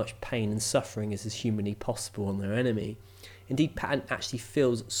inflict as much pain and suffering as is humanly possible on their enemy. Indeed, Patton actually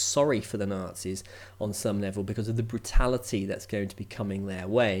feels sorry for the Nazis on some level because of the brutality that's going to be coming their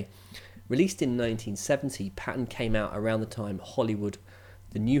way. Released in 1970, Patton came out around the time Hollywood,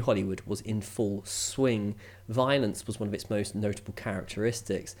 the new Hollywood, was in full swing. Violence was one of its most notable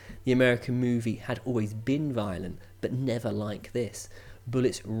characteristics. The American movie had always been violent, but never like this.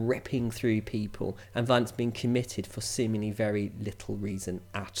 Bullets ripping through people and violence being committed for seemingly very little reason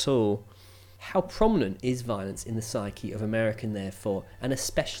at all. How prominent is violence in the psyche of American, therefore, and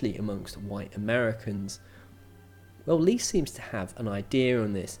especially amongst white Americans? Well, Lee seems to have an idea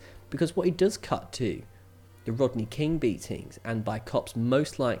on this, because what he does cut to, the Rodney King beatings, and by cops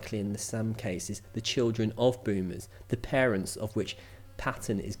most likely in some cases the children of boomers, the parents of which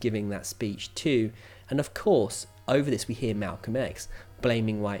Patton is giving that speech to, and of course over this we hear Malcolm X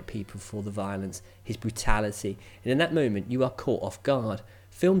blaming white people for the violence, his brutality, and in that moment you are caught off guard.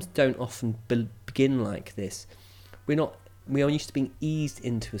 Films don't often begin like this. We are used to being eased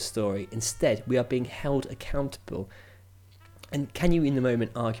into a story. Instead, we are being held accountable. And can you in the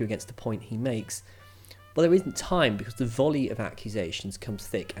moment argue against the point he makes? Well, there isn't time because the volley of accusations comes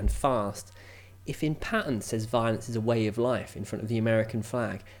thick and fast. If in Patton says violence is a way of life in front of the American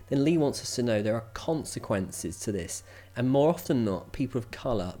flag, then Lee wants us to know there are consequences to this, and more often than not, people of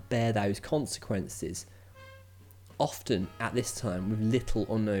colour bear those consequences. Often at this time with little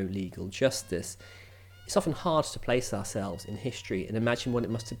or no legal justice. It's often hard to place ourselves in history and imagine what it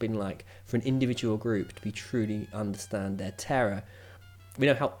must have been like for an individual group to be truly understand their terror. We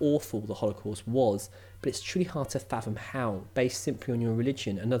know how awful the Holocaust was, but it's truly hard to fathom how, based simply on your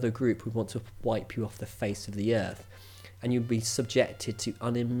religion, another group would want to wipe you off the face of the earth, and you'd be subjected to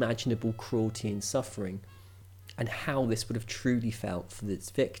unimaginable cruelty and suffering, and how this would have truly felt for its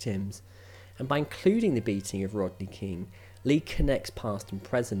victims. And by including the beating of Rodney King, Lee connects past and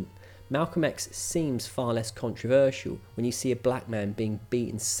present. Malcolm X seems far less controversial when you see a black man being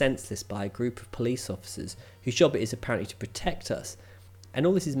beaten senseless by a group of police officers whose job it is apparently to protect us. And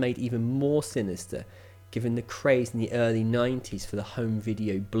all this is made even more sinister given the craze in the early 90s for the home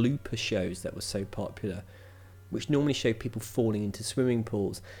video blooper shows that were so popular, which normally show people falling into swimming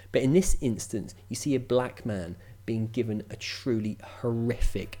pools. But in this instance, you see a black man being given a truly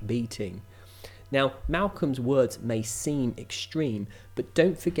horrific beating. Now, Malcolm's words may seem extreme, but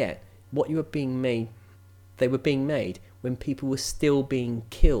don't forget what you are being made. They were being made when people were still being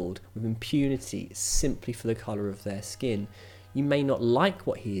killed with impunity simply for the colour of their skin. You may not like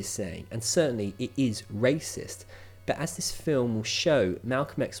what he is saying, and certainly it is racist, but as this film will show,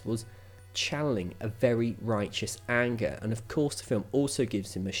 Malcolm X was channeling a very righteous anger, and of course the film also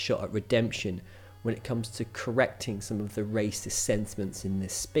gives him a shot at redemption when it comes to correcting some of the racist sentiments in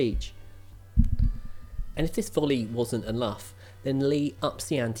this speech. And if this volley wasn't enough, then Lee ups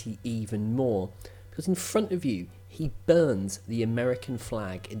the ante even more, because in front of you he burns the American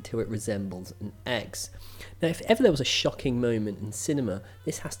flag until it resembles an X. Now, if ever there was a shocking moment in cinema,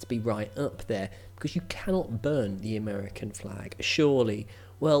 this has to be right up there, because you cannot burn the American flag, surely.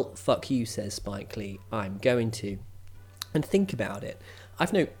 Well, fuck you, says Spike Lee, I'm going to. And think about it,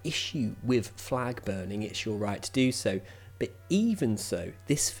 I've no issue with flag burning, it's your right to do so, but even so,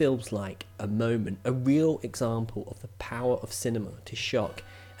 this feels like a moment, a real example of the power of cinema to shock.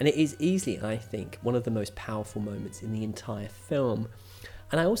 And it is easily, I think, one of the most powerful moments in the entire film.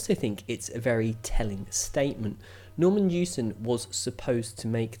 And I also think it's a very telling statement. Norman Jewison was supposed to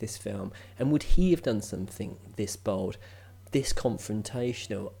make this film, and would he have done something this bold, this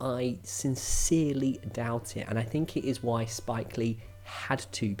confrontational? I sincerely doubt it, and I think it is why Spike Lee had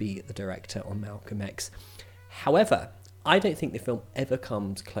to be the director on Malcolm X. However, I don't think the film ever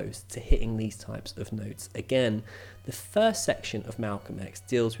comes close to hitting these types of notes again. The first section of Malcolm X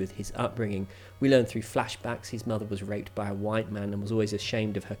deals with his upbringing. We learn through flashbacks his mother was raped by a white man and was always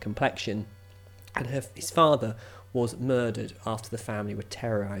ashamed of her complexion, and his father was murdered after the family were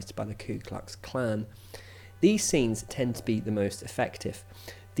terrorised by the Ku Klux Klan. These scenes tend to be the most effective.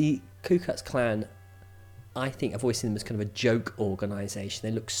 The Ku Klux Klan, I think, I've always seen them as kind of a joke organisation.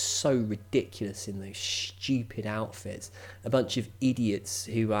 They look so ridiculous in those stupid outfits. A bunch of idiots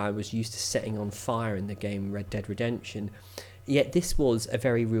who I was used to setting on fire in the game Red Dead Redemption. Yet this was a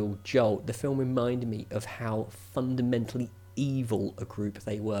very real jolt. The film reminded me of how fundamentally evil a group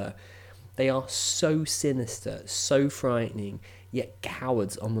they were. They are so sinister, so frightening, yet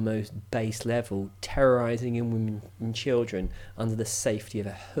cowards on the most base level, terrorising women and children under the safety of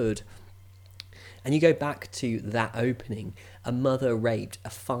a hood. And you go back to that opening, a mother raped, a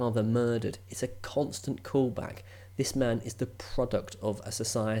father murdered. It's a constant callback. This man is the product of a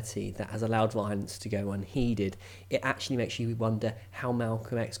society that has allowed violence to go unheeded. It actually makes you wonder how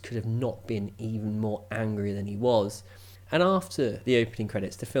Malcolm X could have not been even more angry than he was. And after the opening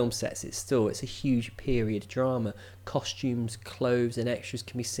credits, the film sets its stall. It's a huge period drama. Costumes, clothes and extras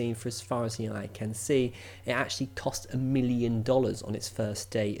can be seen for as far as the eye can see. It actually cost $1 million on its first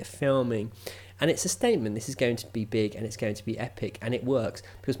day of filming. And it's a statement. This is going to be big and it's going to be epic, and it works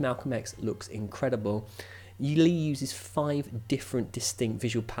because Malcolm X looks incredible. Lee uses 5 different distinct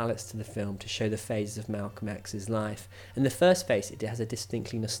visual palettes to the film to show the phases of Malcolm X's life. And the first phase, it has a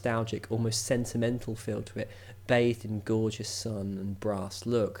distinctly nostalgic, almost sentimental feel to it, bathed in gorgeous sun and brass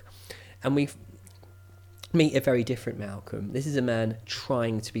look. And we meet a very different Malcolm. This is a man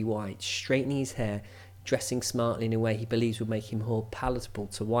trying to be white, straightening his hair, dressing smartly in a way he believes will make him more palatable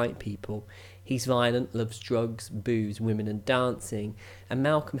to white people. He's violent, loves drugs, booze, women and dancing. And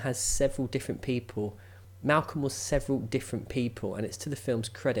Malcolm was several different people, and it's to the film's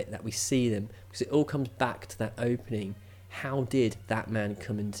credit that we see them, because it all comes back to that opening. How did that man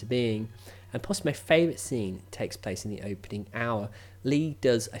come into being? And possibly my favourite scene takes place in the opening hour. Lee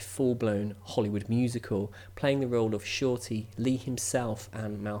does a full-blown Hollywood musical, playing the role of Shorty. Lee himself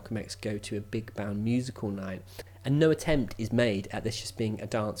and Malcolm X go to a big band musical night, and no attempt is made at this just being a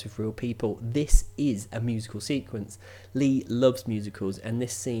dance with real people. This is a musical sequence. Lee loves musicals, and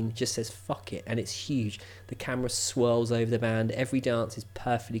this scene just says fuck it, and it's huge. The camera swirls over the band, every dance is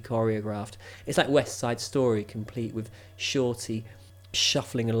perfectly choreographed. It's like West Side Story, complete with Shorty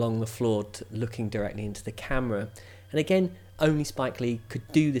shuffling along the floor, looking directly into the camera. And again, only Spike Lee could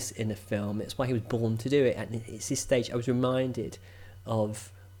do this in a film. It's why he was born to do it. And at this stage, I was reminded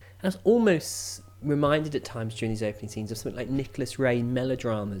of... And I was almost reminded at times during these opening scenes of something like Nicholas Ray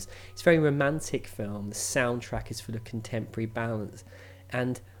melodramas. It's a very romantic film. The soundtrack is full of contemporary balance.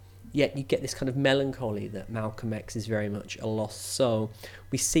 And yet you get this kind of melancholy that Malcolm X is very much a lost soul.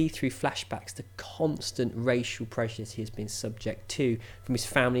 We see through flashbacks the constant racial prejudice he has been subject to, from his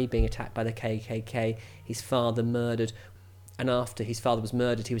family being attacked by the KKK, his father murdered, and after his father was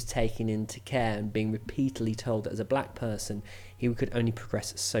murdered he was taken into care and being repeatedly told that as a black person he could only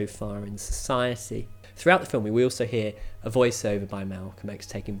progress so far in society. Throughout the film we also hear a voiceover by Malcolm X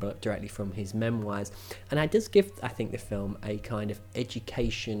taken directly from his memoirs, and it does give, I think, the film a kind of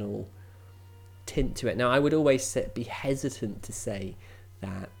educational tint to it. Now I would always be hesitant to say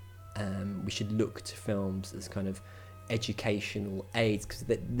that we should look to films as kind of educational aids, because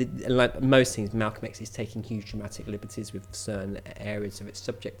like most things, Malcolm X is taking huge dramatic liberties with certain areas of its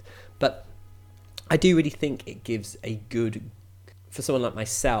subject, but I do really think it gives a good, for someone like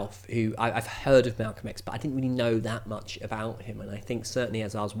myself who I've heard of Malcolm X but I didn't really know that much about him, and I think certainly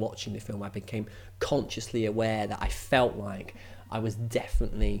as I was watching the film I became consciously aware that I felt like I was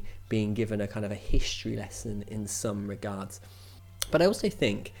definitely being given a kind of a history lesson in some regards. But I also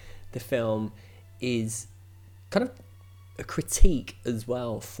think the film is kind of a critique as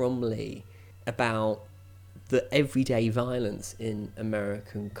well from Lee about the everyday violence in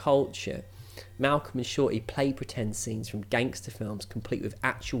American culture. Malcolm and Shorty play pretend scenes from gangster films complete with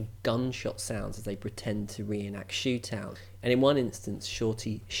actual gunshot sounds as they pretend to reenact shootouts. And in one instance,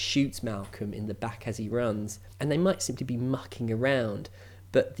 Shorty shoots Malcolm in the back as he runs, and they might simply be mucking around,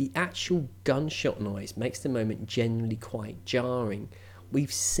 but the actual gunshot noise makes the moment genuinely quite jarring.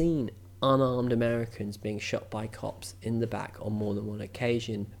 We've seen unarmed Americans being shot by cops in the back on more than one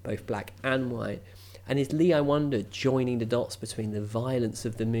occasion, both black and white. And is Lee, I wonder, joining the dots between the violence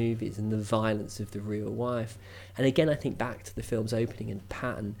of the movies and the violence of the real life? And again, I think back to the film's opening and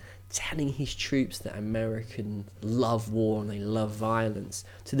pattern, telling his troops that Americans love war and they love violence,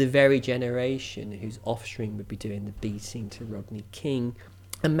 to the very generation whose offspring would be doing the beating to Rodney King.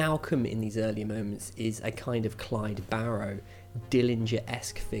 And Malcolm, in these earlier moments, is a kind of Clyde Barrow,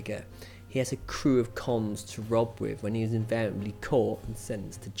 Dillinger-esque figure. He has a crew of cons to rob with when he is invariably caught and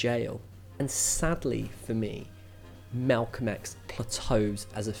sentenced to jail. And sadly for me, Malcolm X plateaus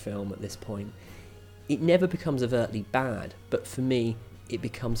as a film at this point. It never becomes overtly bad, but for me, it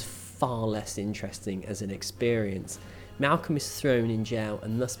becomes far less interesting as an experience. Malcolm is thrown in jail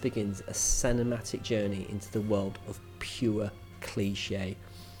and thus begins a cinematic journey into the world of pure cliche.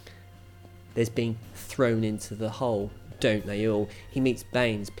 There's being thrown into the hole, don't they all? He meets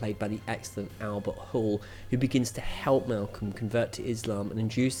Baines, played by the excellent Albert Hall, who begins to help Malcolm convert to Islam and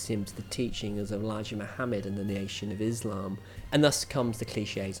introduces him to the teachings of Elijah Muhammad and the Nation of Islam. And thus comes the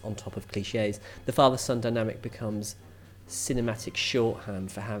cliches on top of cliches. The father-son dynamic becomes cinematic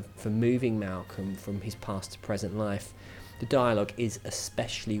shorthand for moving Malcolm from his past to present life. The dialogue is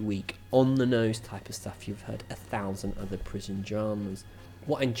especially weak, on-the-nose type of stuff you've heard 1,000 other prison dramas.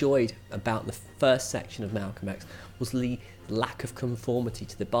 What I enjoyed about the first section of Malcolm X was the lack of conformity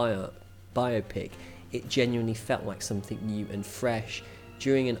to the biopic. It genuinely felt like something new and fresh.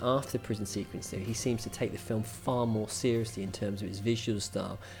 During and after the prison sequence though, he seems to take the film far more seriously in terms of its visual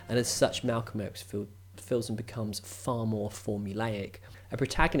style, and as such Malcolm X feels and becomes far more formulaic. A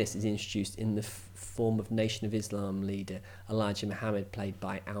protagonist is introduced in the form of Nation of Islam leader Elijah Muhammad, played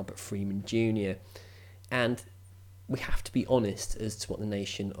by Albert Freeman Jr. And we have to be honest as to what the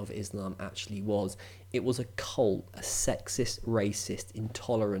Nation of Islam actually was. It was a cult, a sexist, racist,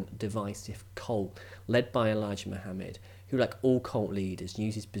 intolerant, divisive cult led by Elijah Muhammad, who, like all cult leaders,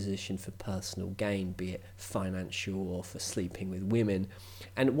 used his position for personal gain, be it financial or for sleeping with women.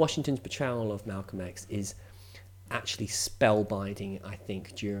 And Washington's portrayal of Malcolm X is actually spellbinding, I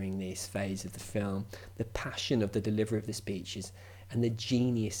think, during this phase of the film. The passion of the delivery of the speeches and the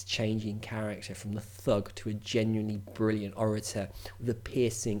genius changing character from the thug to a genuinely brilliant orator with a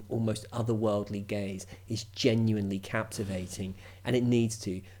piercing, almost otherworldly gaze is genuinely captivating, and it needs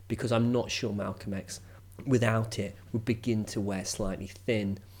to, because I'm not sure Malcolm X, without it, would begin to wear slightly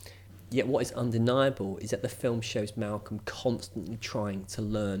thin. Yet what is undeniable is that the film shows Malcolm constantly trying to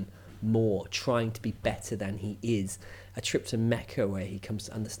learn more, trying to be better than he is. A trip to Mecca where he comes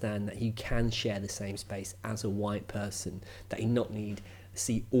to understand that he can share the same space as a white person, that he not need to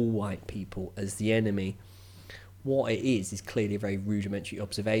see all white people as the enemy. What it is clearly a very rudimentary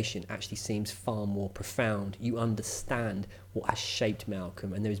observation, actually seems far more profound. You understand what has shaped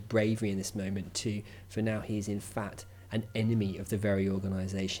Malcolm, and there is bravery in this moment too, for now he is in fact an enemy of the very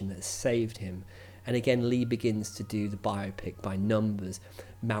organisation that saved him. And again, Lee begins to do the biopic by numbers.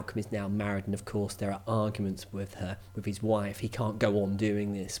 Malcolm is now married, and of course there are arguments with his wife. He can't go on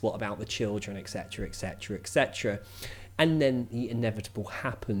doing this. What about the children, etc., etc., etc. And then the inevitable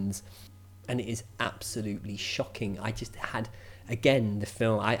happens, and it is absolutely shocking. I just had, again, the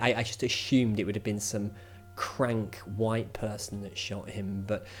film, I just assumed it would have been some crank white person that shot him,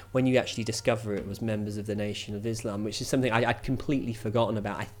 but when you actually discover it was members of the Nation of Islam, which is something I'd completely forgotten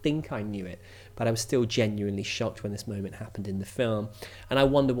about. I think I knew it, but I was still genuinely shocked when this moment happened in the film, and I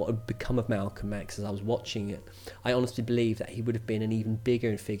wonder what would become of Malcolm X as I was watching it. I honestly believe that he would have been an even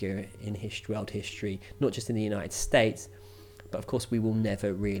bigger figure in world history, not just in the United States, but of course we will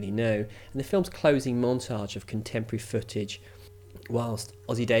never really know. And the film's closing montage of contemporary footage, whilst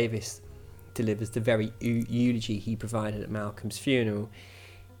Ossie Davis delivers the very eulogy he provided at Malcolm's funeral,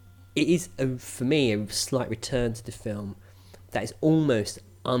 it is, for me, a slight return to the film that is almost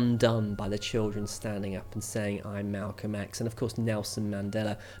undone by the children standing up and saying, "I'm Malcolm X." And of course Nelson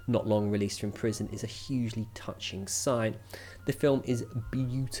Mandela, not long released from prison, is a hugely touching sight. The film is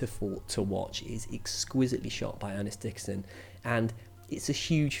beautiful to watch. It is exquisitely shot by Ernest Dickerson, and it's a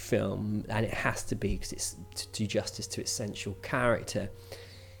huge film, and it has to be, because it's to do justice to its central character.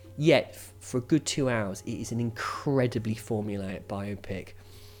 Yet, for a good 2 hours, it is an incredibly formulaic biopic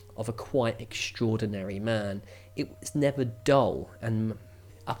of a quite extraordinary man. It was never dull, and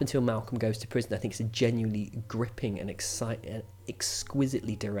up until Malcolm goes to prison, I think it's a genuinely gripping and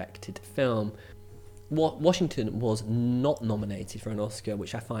exquisitely directed film. Washington was not nominated for an Oscar,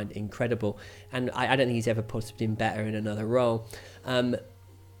 which I find incredible, and I don't think he's ever possibly been better in another role.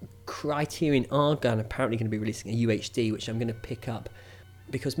 Criterion are apparently going to be releasing a UHD, which I'm going to pick up,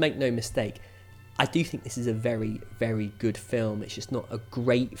 because make no mistake, I do think this is a very, very good film. It's just not a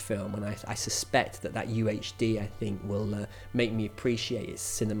great film, and I suspect that UHD, I think, will make me appreciate its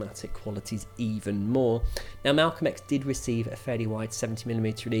cinematic qualities even more. Now, Malcolm X did receive a fairly wide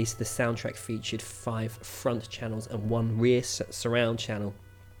 70mm release. The soundtrack featured 5 front channels and 1 rear surround channel,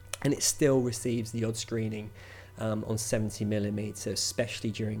 and it still receives the odd screening on 70mm, especially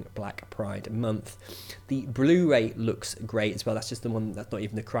during Black Pride Month. The Blu-ray looks great as well. That's just the one, that's not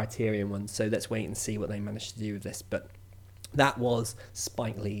even the Criterion one, so let's wait and see what they managed to do with this. But that was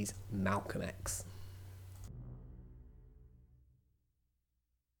Spike Lee's Malcolm X.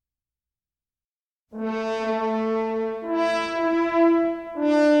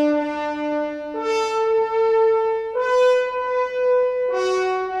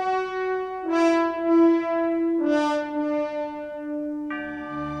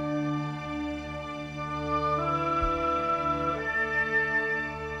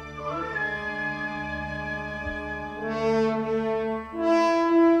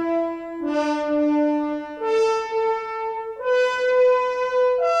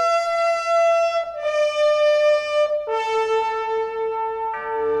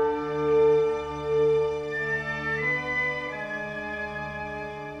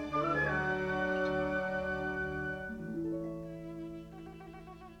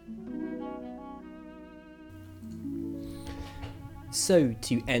 So,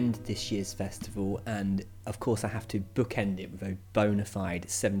 to end this year's festival, and of course I have to bookend it with a bona fide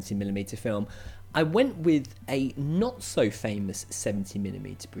 70mm film, I went with a not so famous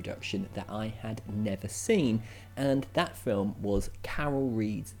 70mm production that I had never seen, and that film was Carol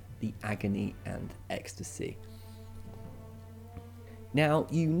Reed's The Agony and Ecstasy. Now,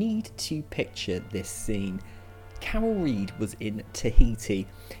 you need to picture this scene. Carol Reed was in Tahiti.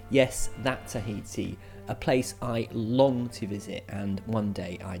 Yes, that Tahiti, a place I long to visit, and one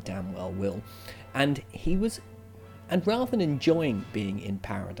day I damn well will. And rather than enjoying being in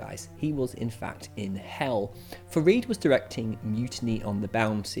paradise, he was in fact in hell. For Reed was directing Mutiny on the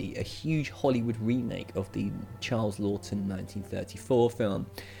Bounty, a huge Hollywood remake of the Charles Lawton 1934 film.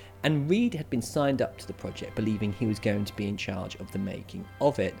 And Reed had been signed up to the project believing he was going to be in charge of the making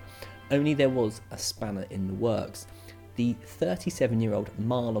of it. Only there was a spanner in the works. The 37-year-old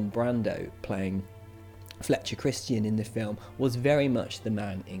Marlon Brando, playing Fletcher Christian in the film, was very much the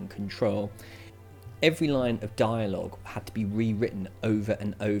man in control. Every line of dialogue had to be rewritten over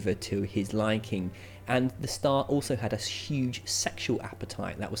and over to his liking, and the star also had a huge sexual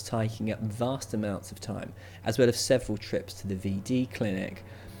appetite that was taking up vast amounts of time, as well as several trips to the VD clinic.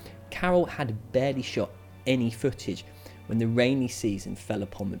 Carol had barely shot any footage when the rainy season fell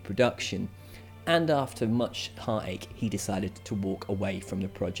upon the production, and after much heartache he decided to walk away from the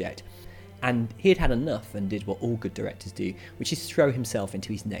project. And he had had enough and did what all good directors do, which is throw himself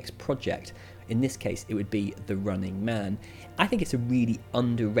into his next project. In this case, it would be The Running Man. I think it's a really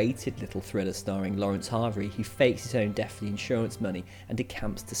underrated little thriller starring Lawrence Harvey, who fakes his own death for the insurance money and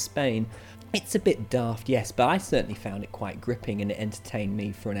decamps to Spain. It's a bit daft, yes, but I certainly found it quite gripping and it entertained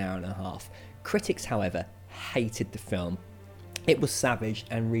me for an hour and a half. Critics, however, hated the film. It was savage,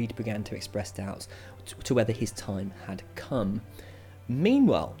 and Reed began to express doubts to whether his time had come.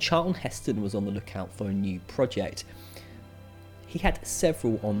 Meanwhile, Charlton Heston was on the lookout for a new project. He had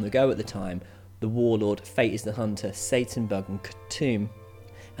several on the go at the time: The Warlord, Fate is the Hunter, Satan Bug and Khartoum.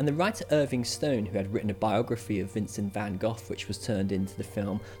 And the writer Irving Stone, who had written a biography of Vincent van Gogh which was turned into the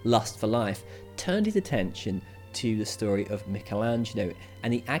film Lust for Life, turned his attention to the story of Michelangelo,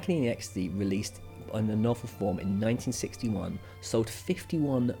 and the Agony and Ecstasy, released in the novel form in 1961, sold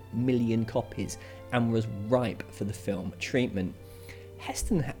 51 million copies and was ripe for the film treatment.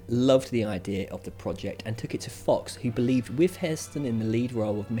 Heston loved the idea of the project and took it to Fox, who believed with Heston in the lead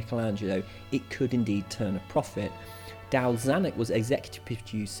role of Michelangelo, it could indeed turn a profit. Dow Zanuck was executive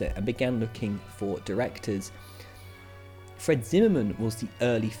producer and began looking for directors. Fred Zimmerman was the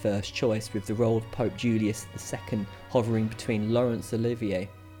early first choice, with the role of Pope Julius II hovering between Laurence Olivier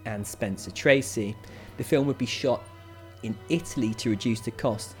and Spencer Tracy. The film would be shot in Italy to reduce the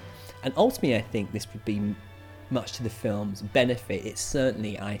cost, and ultimately I think this would be much to the film's benefit. It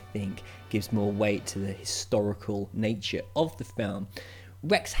certainly, I think, gives more weight to the historical nature of the film.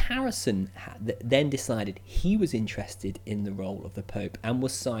 Rex Harrison then decided he was interested in the role of the Pope and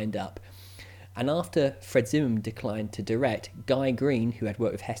was signed up. And after Fred Zimmerman declined to direct, Guy Green, who had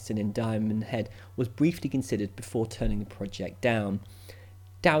worked with Heston in Diamond Head, was briefly considered before turning the project down.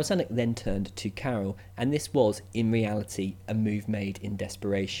 Dow Zanuck then turned to Carroll, and this was, in reality, a move made in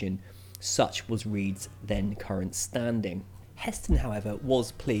desperation. Such was Reed's then current standing. Heston, however,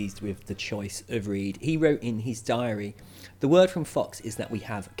 was pleased with the choice of Reed. He wrote in his diary, "The word from Fox is that we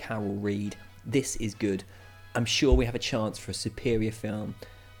have Carroll Reed. This is good. I'm sure we have a chance for a superior film.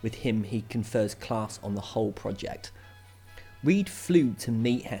 With him, he confers class on the whole project." Reed flew to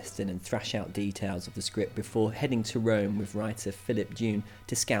meet Heston and thrash out details of the script before heading to Rome with writer Philip Dune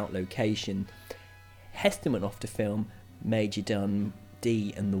to scout location. Heston went off to film Major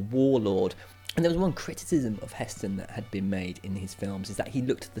Dundee and The Warlord. And there was one criticism of Heston that had been made in his films, is that he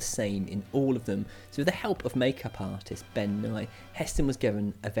looked the same in all of them. So with the help of makeup artist Ben Nye, Heston was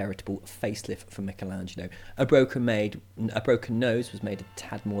given a veritable facelift for Michelangelo. A broken nose was made a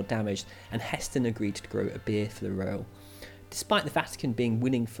tad more damaged, and Heston agreed to grow a beard for the role. Despite the Vatican being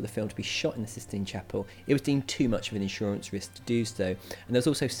willing for the film to be shot in the Sistine Chapel, it was deemed too much of an insurance risk to do so, and there was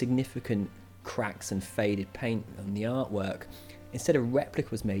also significant cracks and faded paint on the artwork. Instead, a replica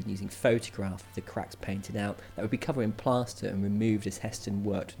was made using photographs with the cracks painted out that would be covered in plaster and removed as Heston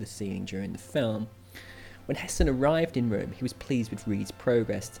worked with the ceiling during the film. When Heston arrived in Rome, he was pleased with Reed's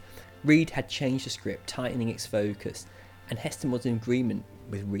progress. Reed had changed the script, tightening its focus, and Heston was in agreement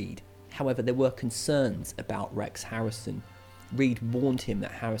with Reed. However, there were concerns about Rex Harrison. Reed warned him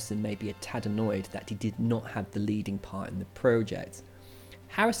that Harrison may be a tad annoyed that he did not have the leading part in the project.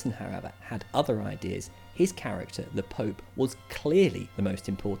 Harrison, however, had other ideas. His character, the Pope, was clearly the most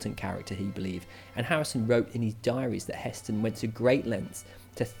important character, he believed, and Harrison wrote in his diaries that Heston went to great lengths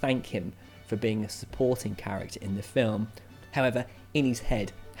to thank him for being a supporting character in the film. However, in his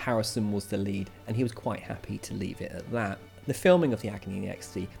head, Harrison was the lead, and he was quite happy to leave it at that. The filming of The Agony and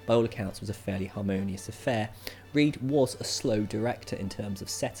Ecstasy, by all accounts, was a fairly harmonious affair. Reed was a slow director in terms of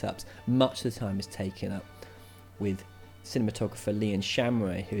setups. Much of the time is taken up with cinematographer Leon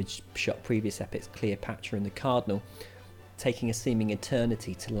Shamroy, who had shot previous epics Cleopatra and the Cardinal, taking a seeming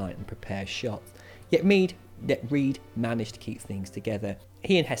eternity to light and prepare shots. Yet Reed managed to keep things together.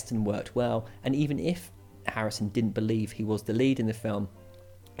 He and Heston worked well, and even if Harrison didn't believe he was the lead in the film,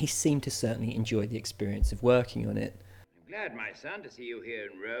 he seemed to certainly enjoy the experience of working on it. I'm glad, my son, to see you here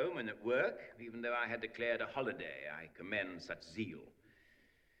in Rome and at work, even though I had declared a holiday. I commend such zeal.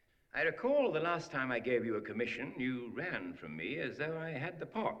 I recall the last time I gave you a commission, you ran from me as though I had the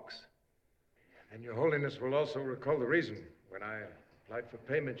pox. And your holiness will also recall the reason. When I applied for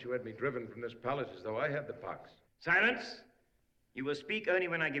payment, you had me driven from this palace as though I had the pox. Silence! You will speak only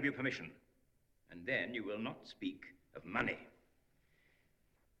when I give you permission. And then you will not speak of money.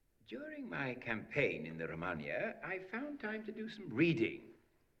 During my campaign in the Romagna, I found time to do some reading.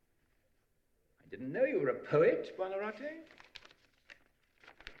 I didn't know you were a poet, Buonarroti.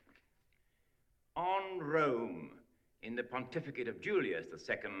 On Rome, in the pontificate of Julius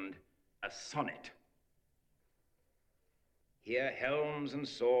II, a sonnet. Here helms and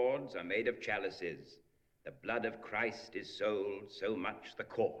swords are made of chalices. The blood of Christ is sold, so much the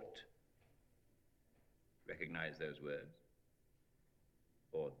court. Recognize those words?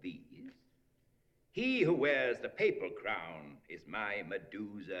 Or these? He who wears the papal crown is my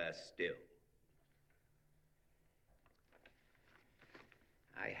Medusa still.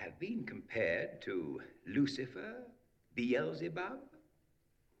 I have been compared to Lucifer, Beelzebub,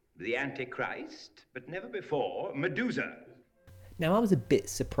 the Antichrist, but never before Medusa. Now, I was a bit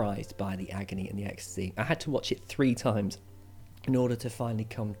surprised by the Agony and the Ecstasy. I had to watch it 3 times in order to finally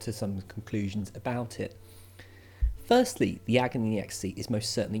come to some conclusions about it. Firstly, the Agony and the Ecstasy is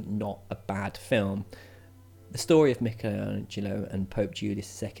most certainly not a bad film. The story of Michelangelo and Pope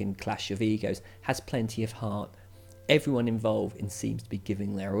Julius II clash of egos has plenty of heart. Everyone involved seems to be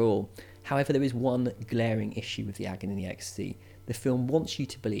giving their all. However, there is one glaring issue with the Agony and the Ecstasy. The film wants you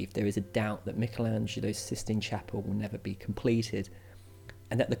to believe there is a doubt that Michelangelo's Sistine Chapel will never be completed,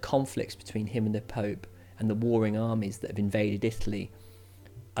 and that the conflicts between him and the Pope and the warring armies that have invaded Italy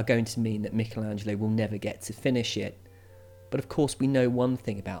are going to mean that Michelangelo will never get to finish it. But of course we know one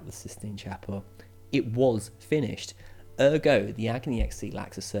thing about the Sistine Chapel. It was finished. Ergo, the Agony and Ecstasy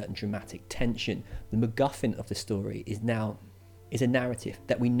lacks a certain dramatic tension. The MacGuffin of the story is a narrative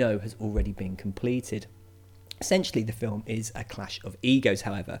that we know has already been completed. Essentially, the film is a clash of egos,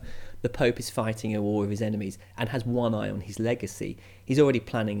 however. The Pope is fighting a war with his enemies and has one eye on his legacy. He's already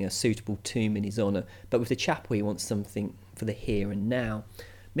planning a suitable tomb in his honour, but with the chapel he wants something for the here and now.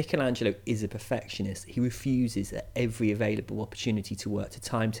 Michelangelo is a perfectionist. He refuses at every available opportunity to work to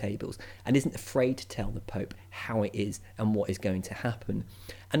timetables and isn't afraid to tell the Pope how it is and what is going to happen.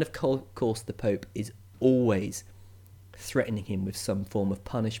 And of course the Pope is always threatening him with some form of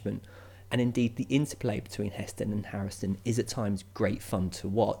punishment. And indeed, the interplay between Heston and Harrison is at times great fun to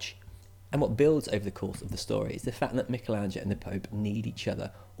watch. And what builds over the course of the story is the fact that Michelangelo and the Pope need each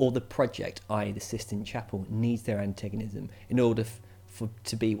other, or the project, i.e. the Sistine Chapel, needs their antagonism in order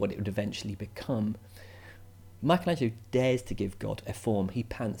to be what it would eventually become. Michelangelo dares to give God a form. He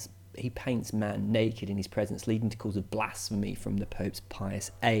paints man naked in his presence, leading to calls of blasphemy from the Pope's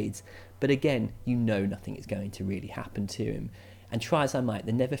pious aides. But again, you know nothing is going to really happen to him. And try as I might,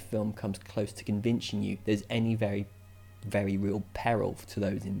 the never film comes close to convincing you there's any very, very real peril to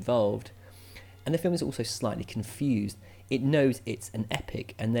those involved. And the film is also slightly confused. It knows it's an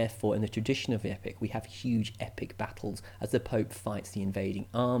epic, and therefore in the tradition of the epic we have huge epic battles as the Pope fights the invading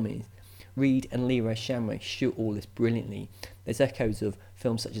armies. Reed and Leroy Shamroy shoot all this brilliantly. There's echoes of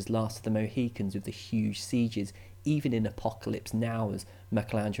films such as Last of the Mohicans with the huge sieges, even in Apocalypse Now as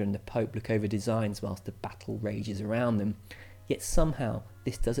Michelangelo and the Pope look over designs whilst the battle rages around them. Yet somehow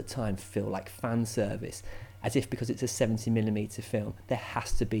this does at times feel like fan service, as if because it's a 70mm film there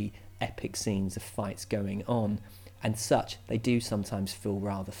has to be epic scenes of fights going on, and such they do sometimes feel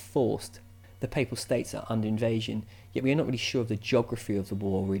rather forced. The Papal States are under invasion, yet we are not really sure of the geography of the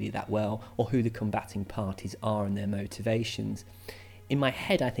war really that well, or who the combating parties are and their motivations. In my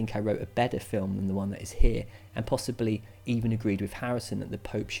head I think I wrote a better film than the one that is here, and possibly even agreed with Harrison that the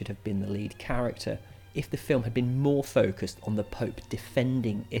Pope should have been the lead character, if the film had been more focused on the Pope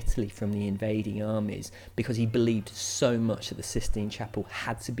defending Italy from the invading armies because he believed so much that the Sistine Chapel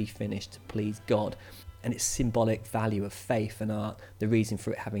had to be finished to please God, and its symbolic value of faith and art, the reason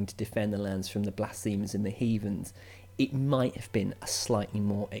for it having to defend the lands from the blasphemers and the heathens, it might have been a slightly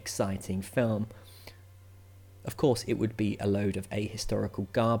more exciting film. Of course, it would be a load of ahistorical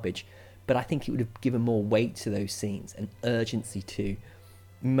garbage, but I think it would have given more weight to those scenes and urgency to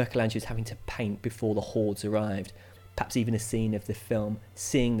Michelangelo's having to paint before the hordes arrived, perhaps even a scene of the film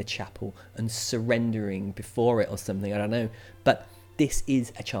seeing the chapel and surrendering before it or something, I don't know. But this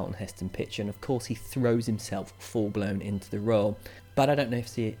is a Charlton Heston picture, and of course he throws himself full-blown into the role. But I don't know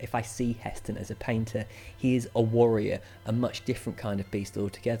if I see Heston as a painter. He is a warrior, a much different kind of beast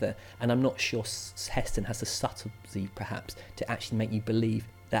altogether, and I'm not sure Heston has the subtlety, perhaps, to actually make you believe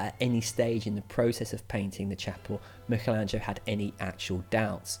that at any stage in the process of painting the chapel, Michelangelo had any actual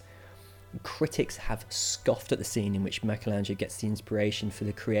doubts. Critics have scoffed at the scene in which Michelangelo gets the inspiration for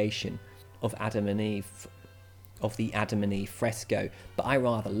the creation of Adam and Eve, of the Adam and Eve fresco, but I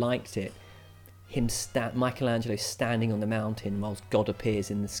rather liked it. Michelangelo standing on the mountain whilst God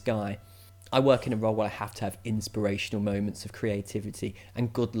appears in the sky. I work in a role where I have to have inspirational moments of creativity,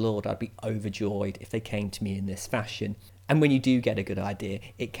 and good Lord, I'd be overjoyed if they came to me in this fashion. And when you do get a good idea,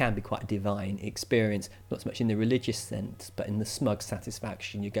 it can be quite a divine experience, not so much in the religious sense, but in the smug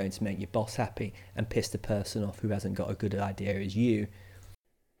satisfaction you're going to make your boss happy and piss the person off who hasn't got a good idea as you.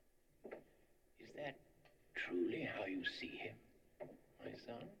 Is that truly how you see him, my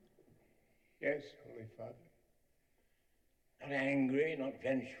son? Yes, Holy Father. Not angry, not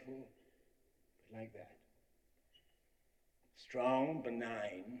vengeful, but like that. Strong,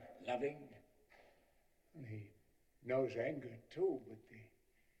 benign, loving, He knows anger too, but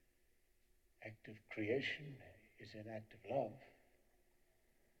the act of creation is an act of love.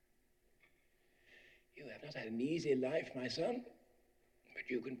 You have not had an easy life, my son, but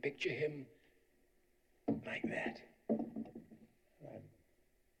you can picture him like that. I'm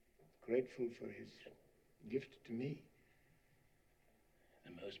grateful for his gift to me.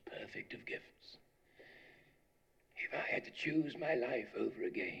 The most perfect of gifts. If I had to choose my life over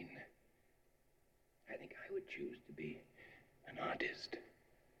again, I think I would choose to be an artist.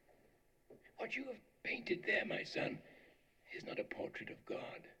 What you have painted there, my son, is not a portrait of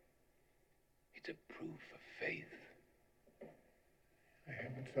God. It's a proof of faith. I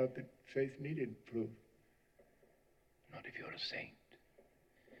haven't thought that faith needed proof. Not if you're a saint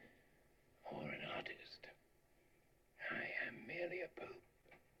or an artist. I am merely a pope.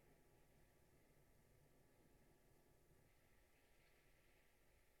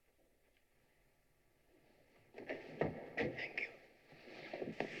 Thank you.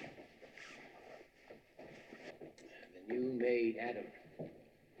 The new made Adam.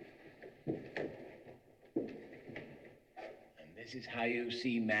 And this is how you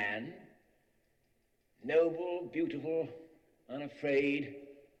see man. Noble, beautiful, unafraid.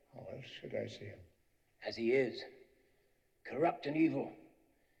 How else should I see him? As he is. Corrupt and evil.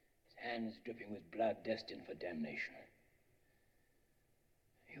 His hands dripping with blood destined for damnation.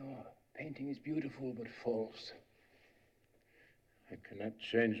 Your painting is beautiful but false. I cannot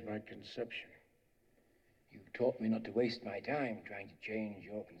change my conception. You've taught me not to waste my time trying to change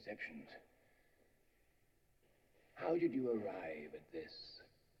your conceptions. How did you arrive at this?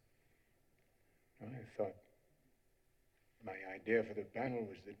 I thought my idea for the panel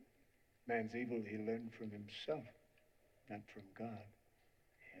was that man's evil he learned from himself, not from God.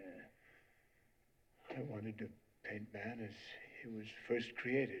 Yeah. I wanted to paint man as he was first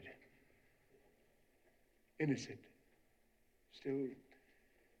created. Innocent. Still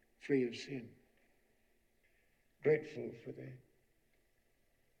free of sin. Grateful for the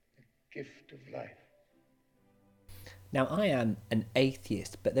gift of life. Now, I am an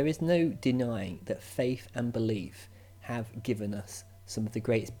atheist, but there is no denying that faith and belief have given us some of the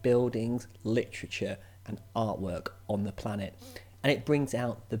greatest buildings, literature and artwork on the planet. And it brings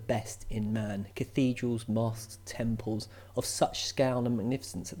out the best in man. Cathedrals, mosques, temples of such scale and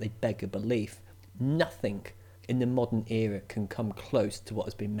magnificence that they beg a belief. Nothing in the modern era can come close to what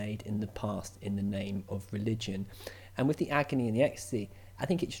has been made in the past in the name of religion. And with the Agony and the Ecstasy, I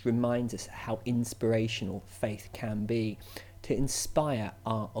think it just reminds us how inspirational faith can be. To inspire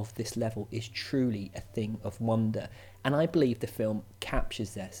art of this level is truly a thing of wonder, and I believe the film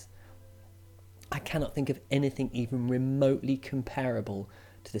captures this. I cannot think of anything even remotely comparable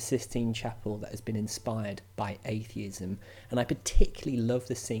to the Sistine Chapel that has been inspired by atheism, and I particularly love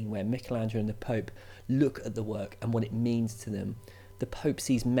the scene where Michelangelo and the Pope look at the work and what it means to them. The Pope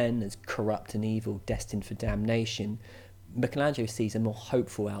sees men as corrupt and evil, destined for damnation. Michelangelo sees a more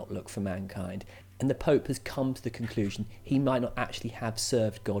hopeful outlook for mankind, and the Pope has come to the conclusion he might not actually have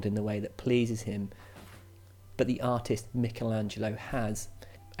served God in the way that pleases him, but the artist Michelangelo has.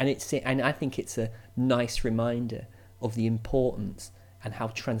 And I think it's a nice reminder of the importance and how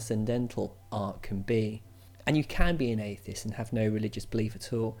transcendental art can be. And you can be an atheist and have no religious belief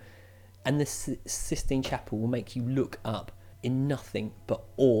at all, and the Sistine Chapel will make you look up in nothing but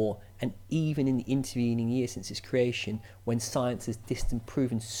awe. And even in the intervening years since its creation, when science has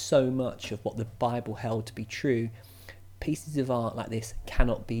disproven so much of what the Bible held to be true, pieces of art like this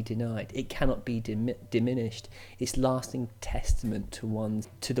cannot be denied. It cannot be diminished. It's lasting testament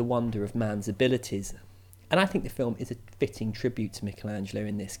to the wonder of man's abilities. And I think the film is a fitting tribute to Michelangelo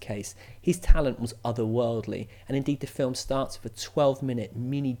in this case. His talent was otherworldly, and indeed the film starts with a 12-minute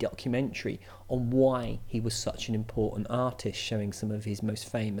mini documentary on why he was such an important artist, showing some of his most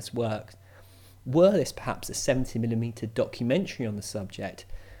famous works. Were this perhaps a 70mm documentary on the subject,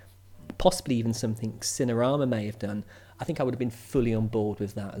 possibly even something Cinerama may have done, I think I would have been fully on board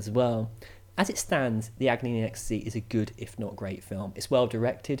with that as well. As it stands, The Agony and Ecstasy is a good, if not great film. It's well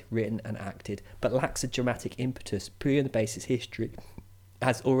directed, written and acted, but lacks a dramatic impetus. Purely on the basis history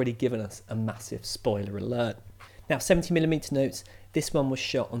has already given us a massive spoiler alert. Now, 70mm notes, this one was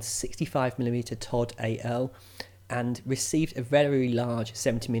shot on 65mm Todd AL and received a very large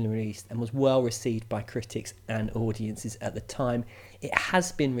 70mm release and was well received by critics and audiences at the time. It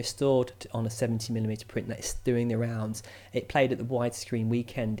has been restored on a 70mm print that is doing the rounds. It played at the widescreen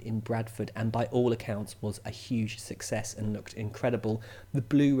weekend in Bradford and by all accounts was a huge success and looked incredible. The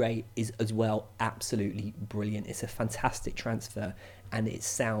Blu-ray is as well absolutely brilliant. It's a fantastic transfer and it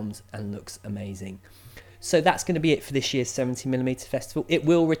sounds and looks amazing. So that's going to be it for this year's 70mm festival. It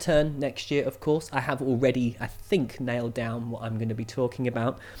will return next year, of course. I have already, I think, nailed down what I'm going to be talking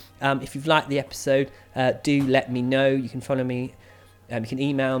about. If you've liked the episode, do let me know. You can follow me. You can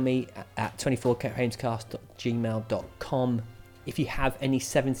email me at 24khamescast@gmail.com. If you have any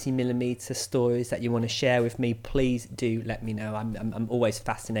 70mm stories that you want to share with me, please do let me know. I'm always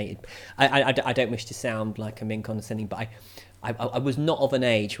fascinated. I don't wish to sound like I'm being condescending, but I was not of an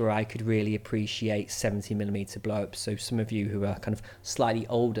age where I could really appreciate 70mm blow-ups. So some of you who are kind of slightly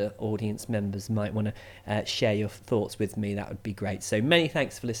older audience members might want to share your thoughts with me. That would be great. So many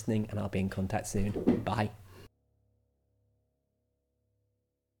thanks for listening, and I'll be in contact soon. Bye.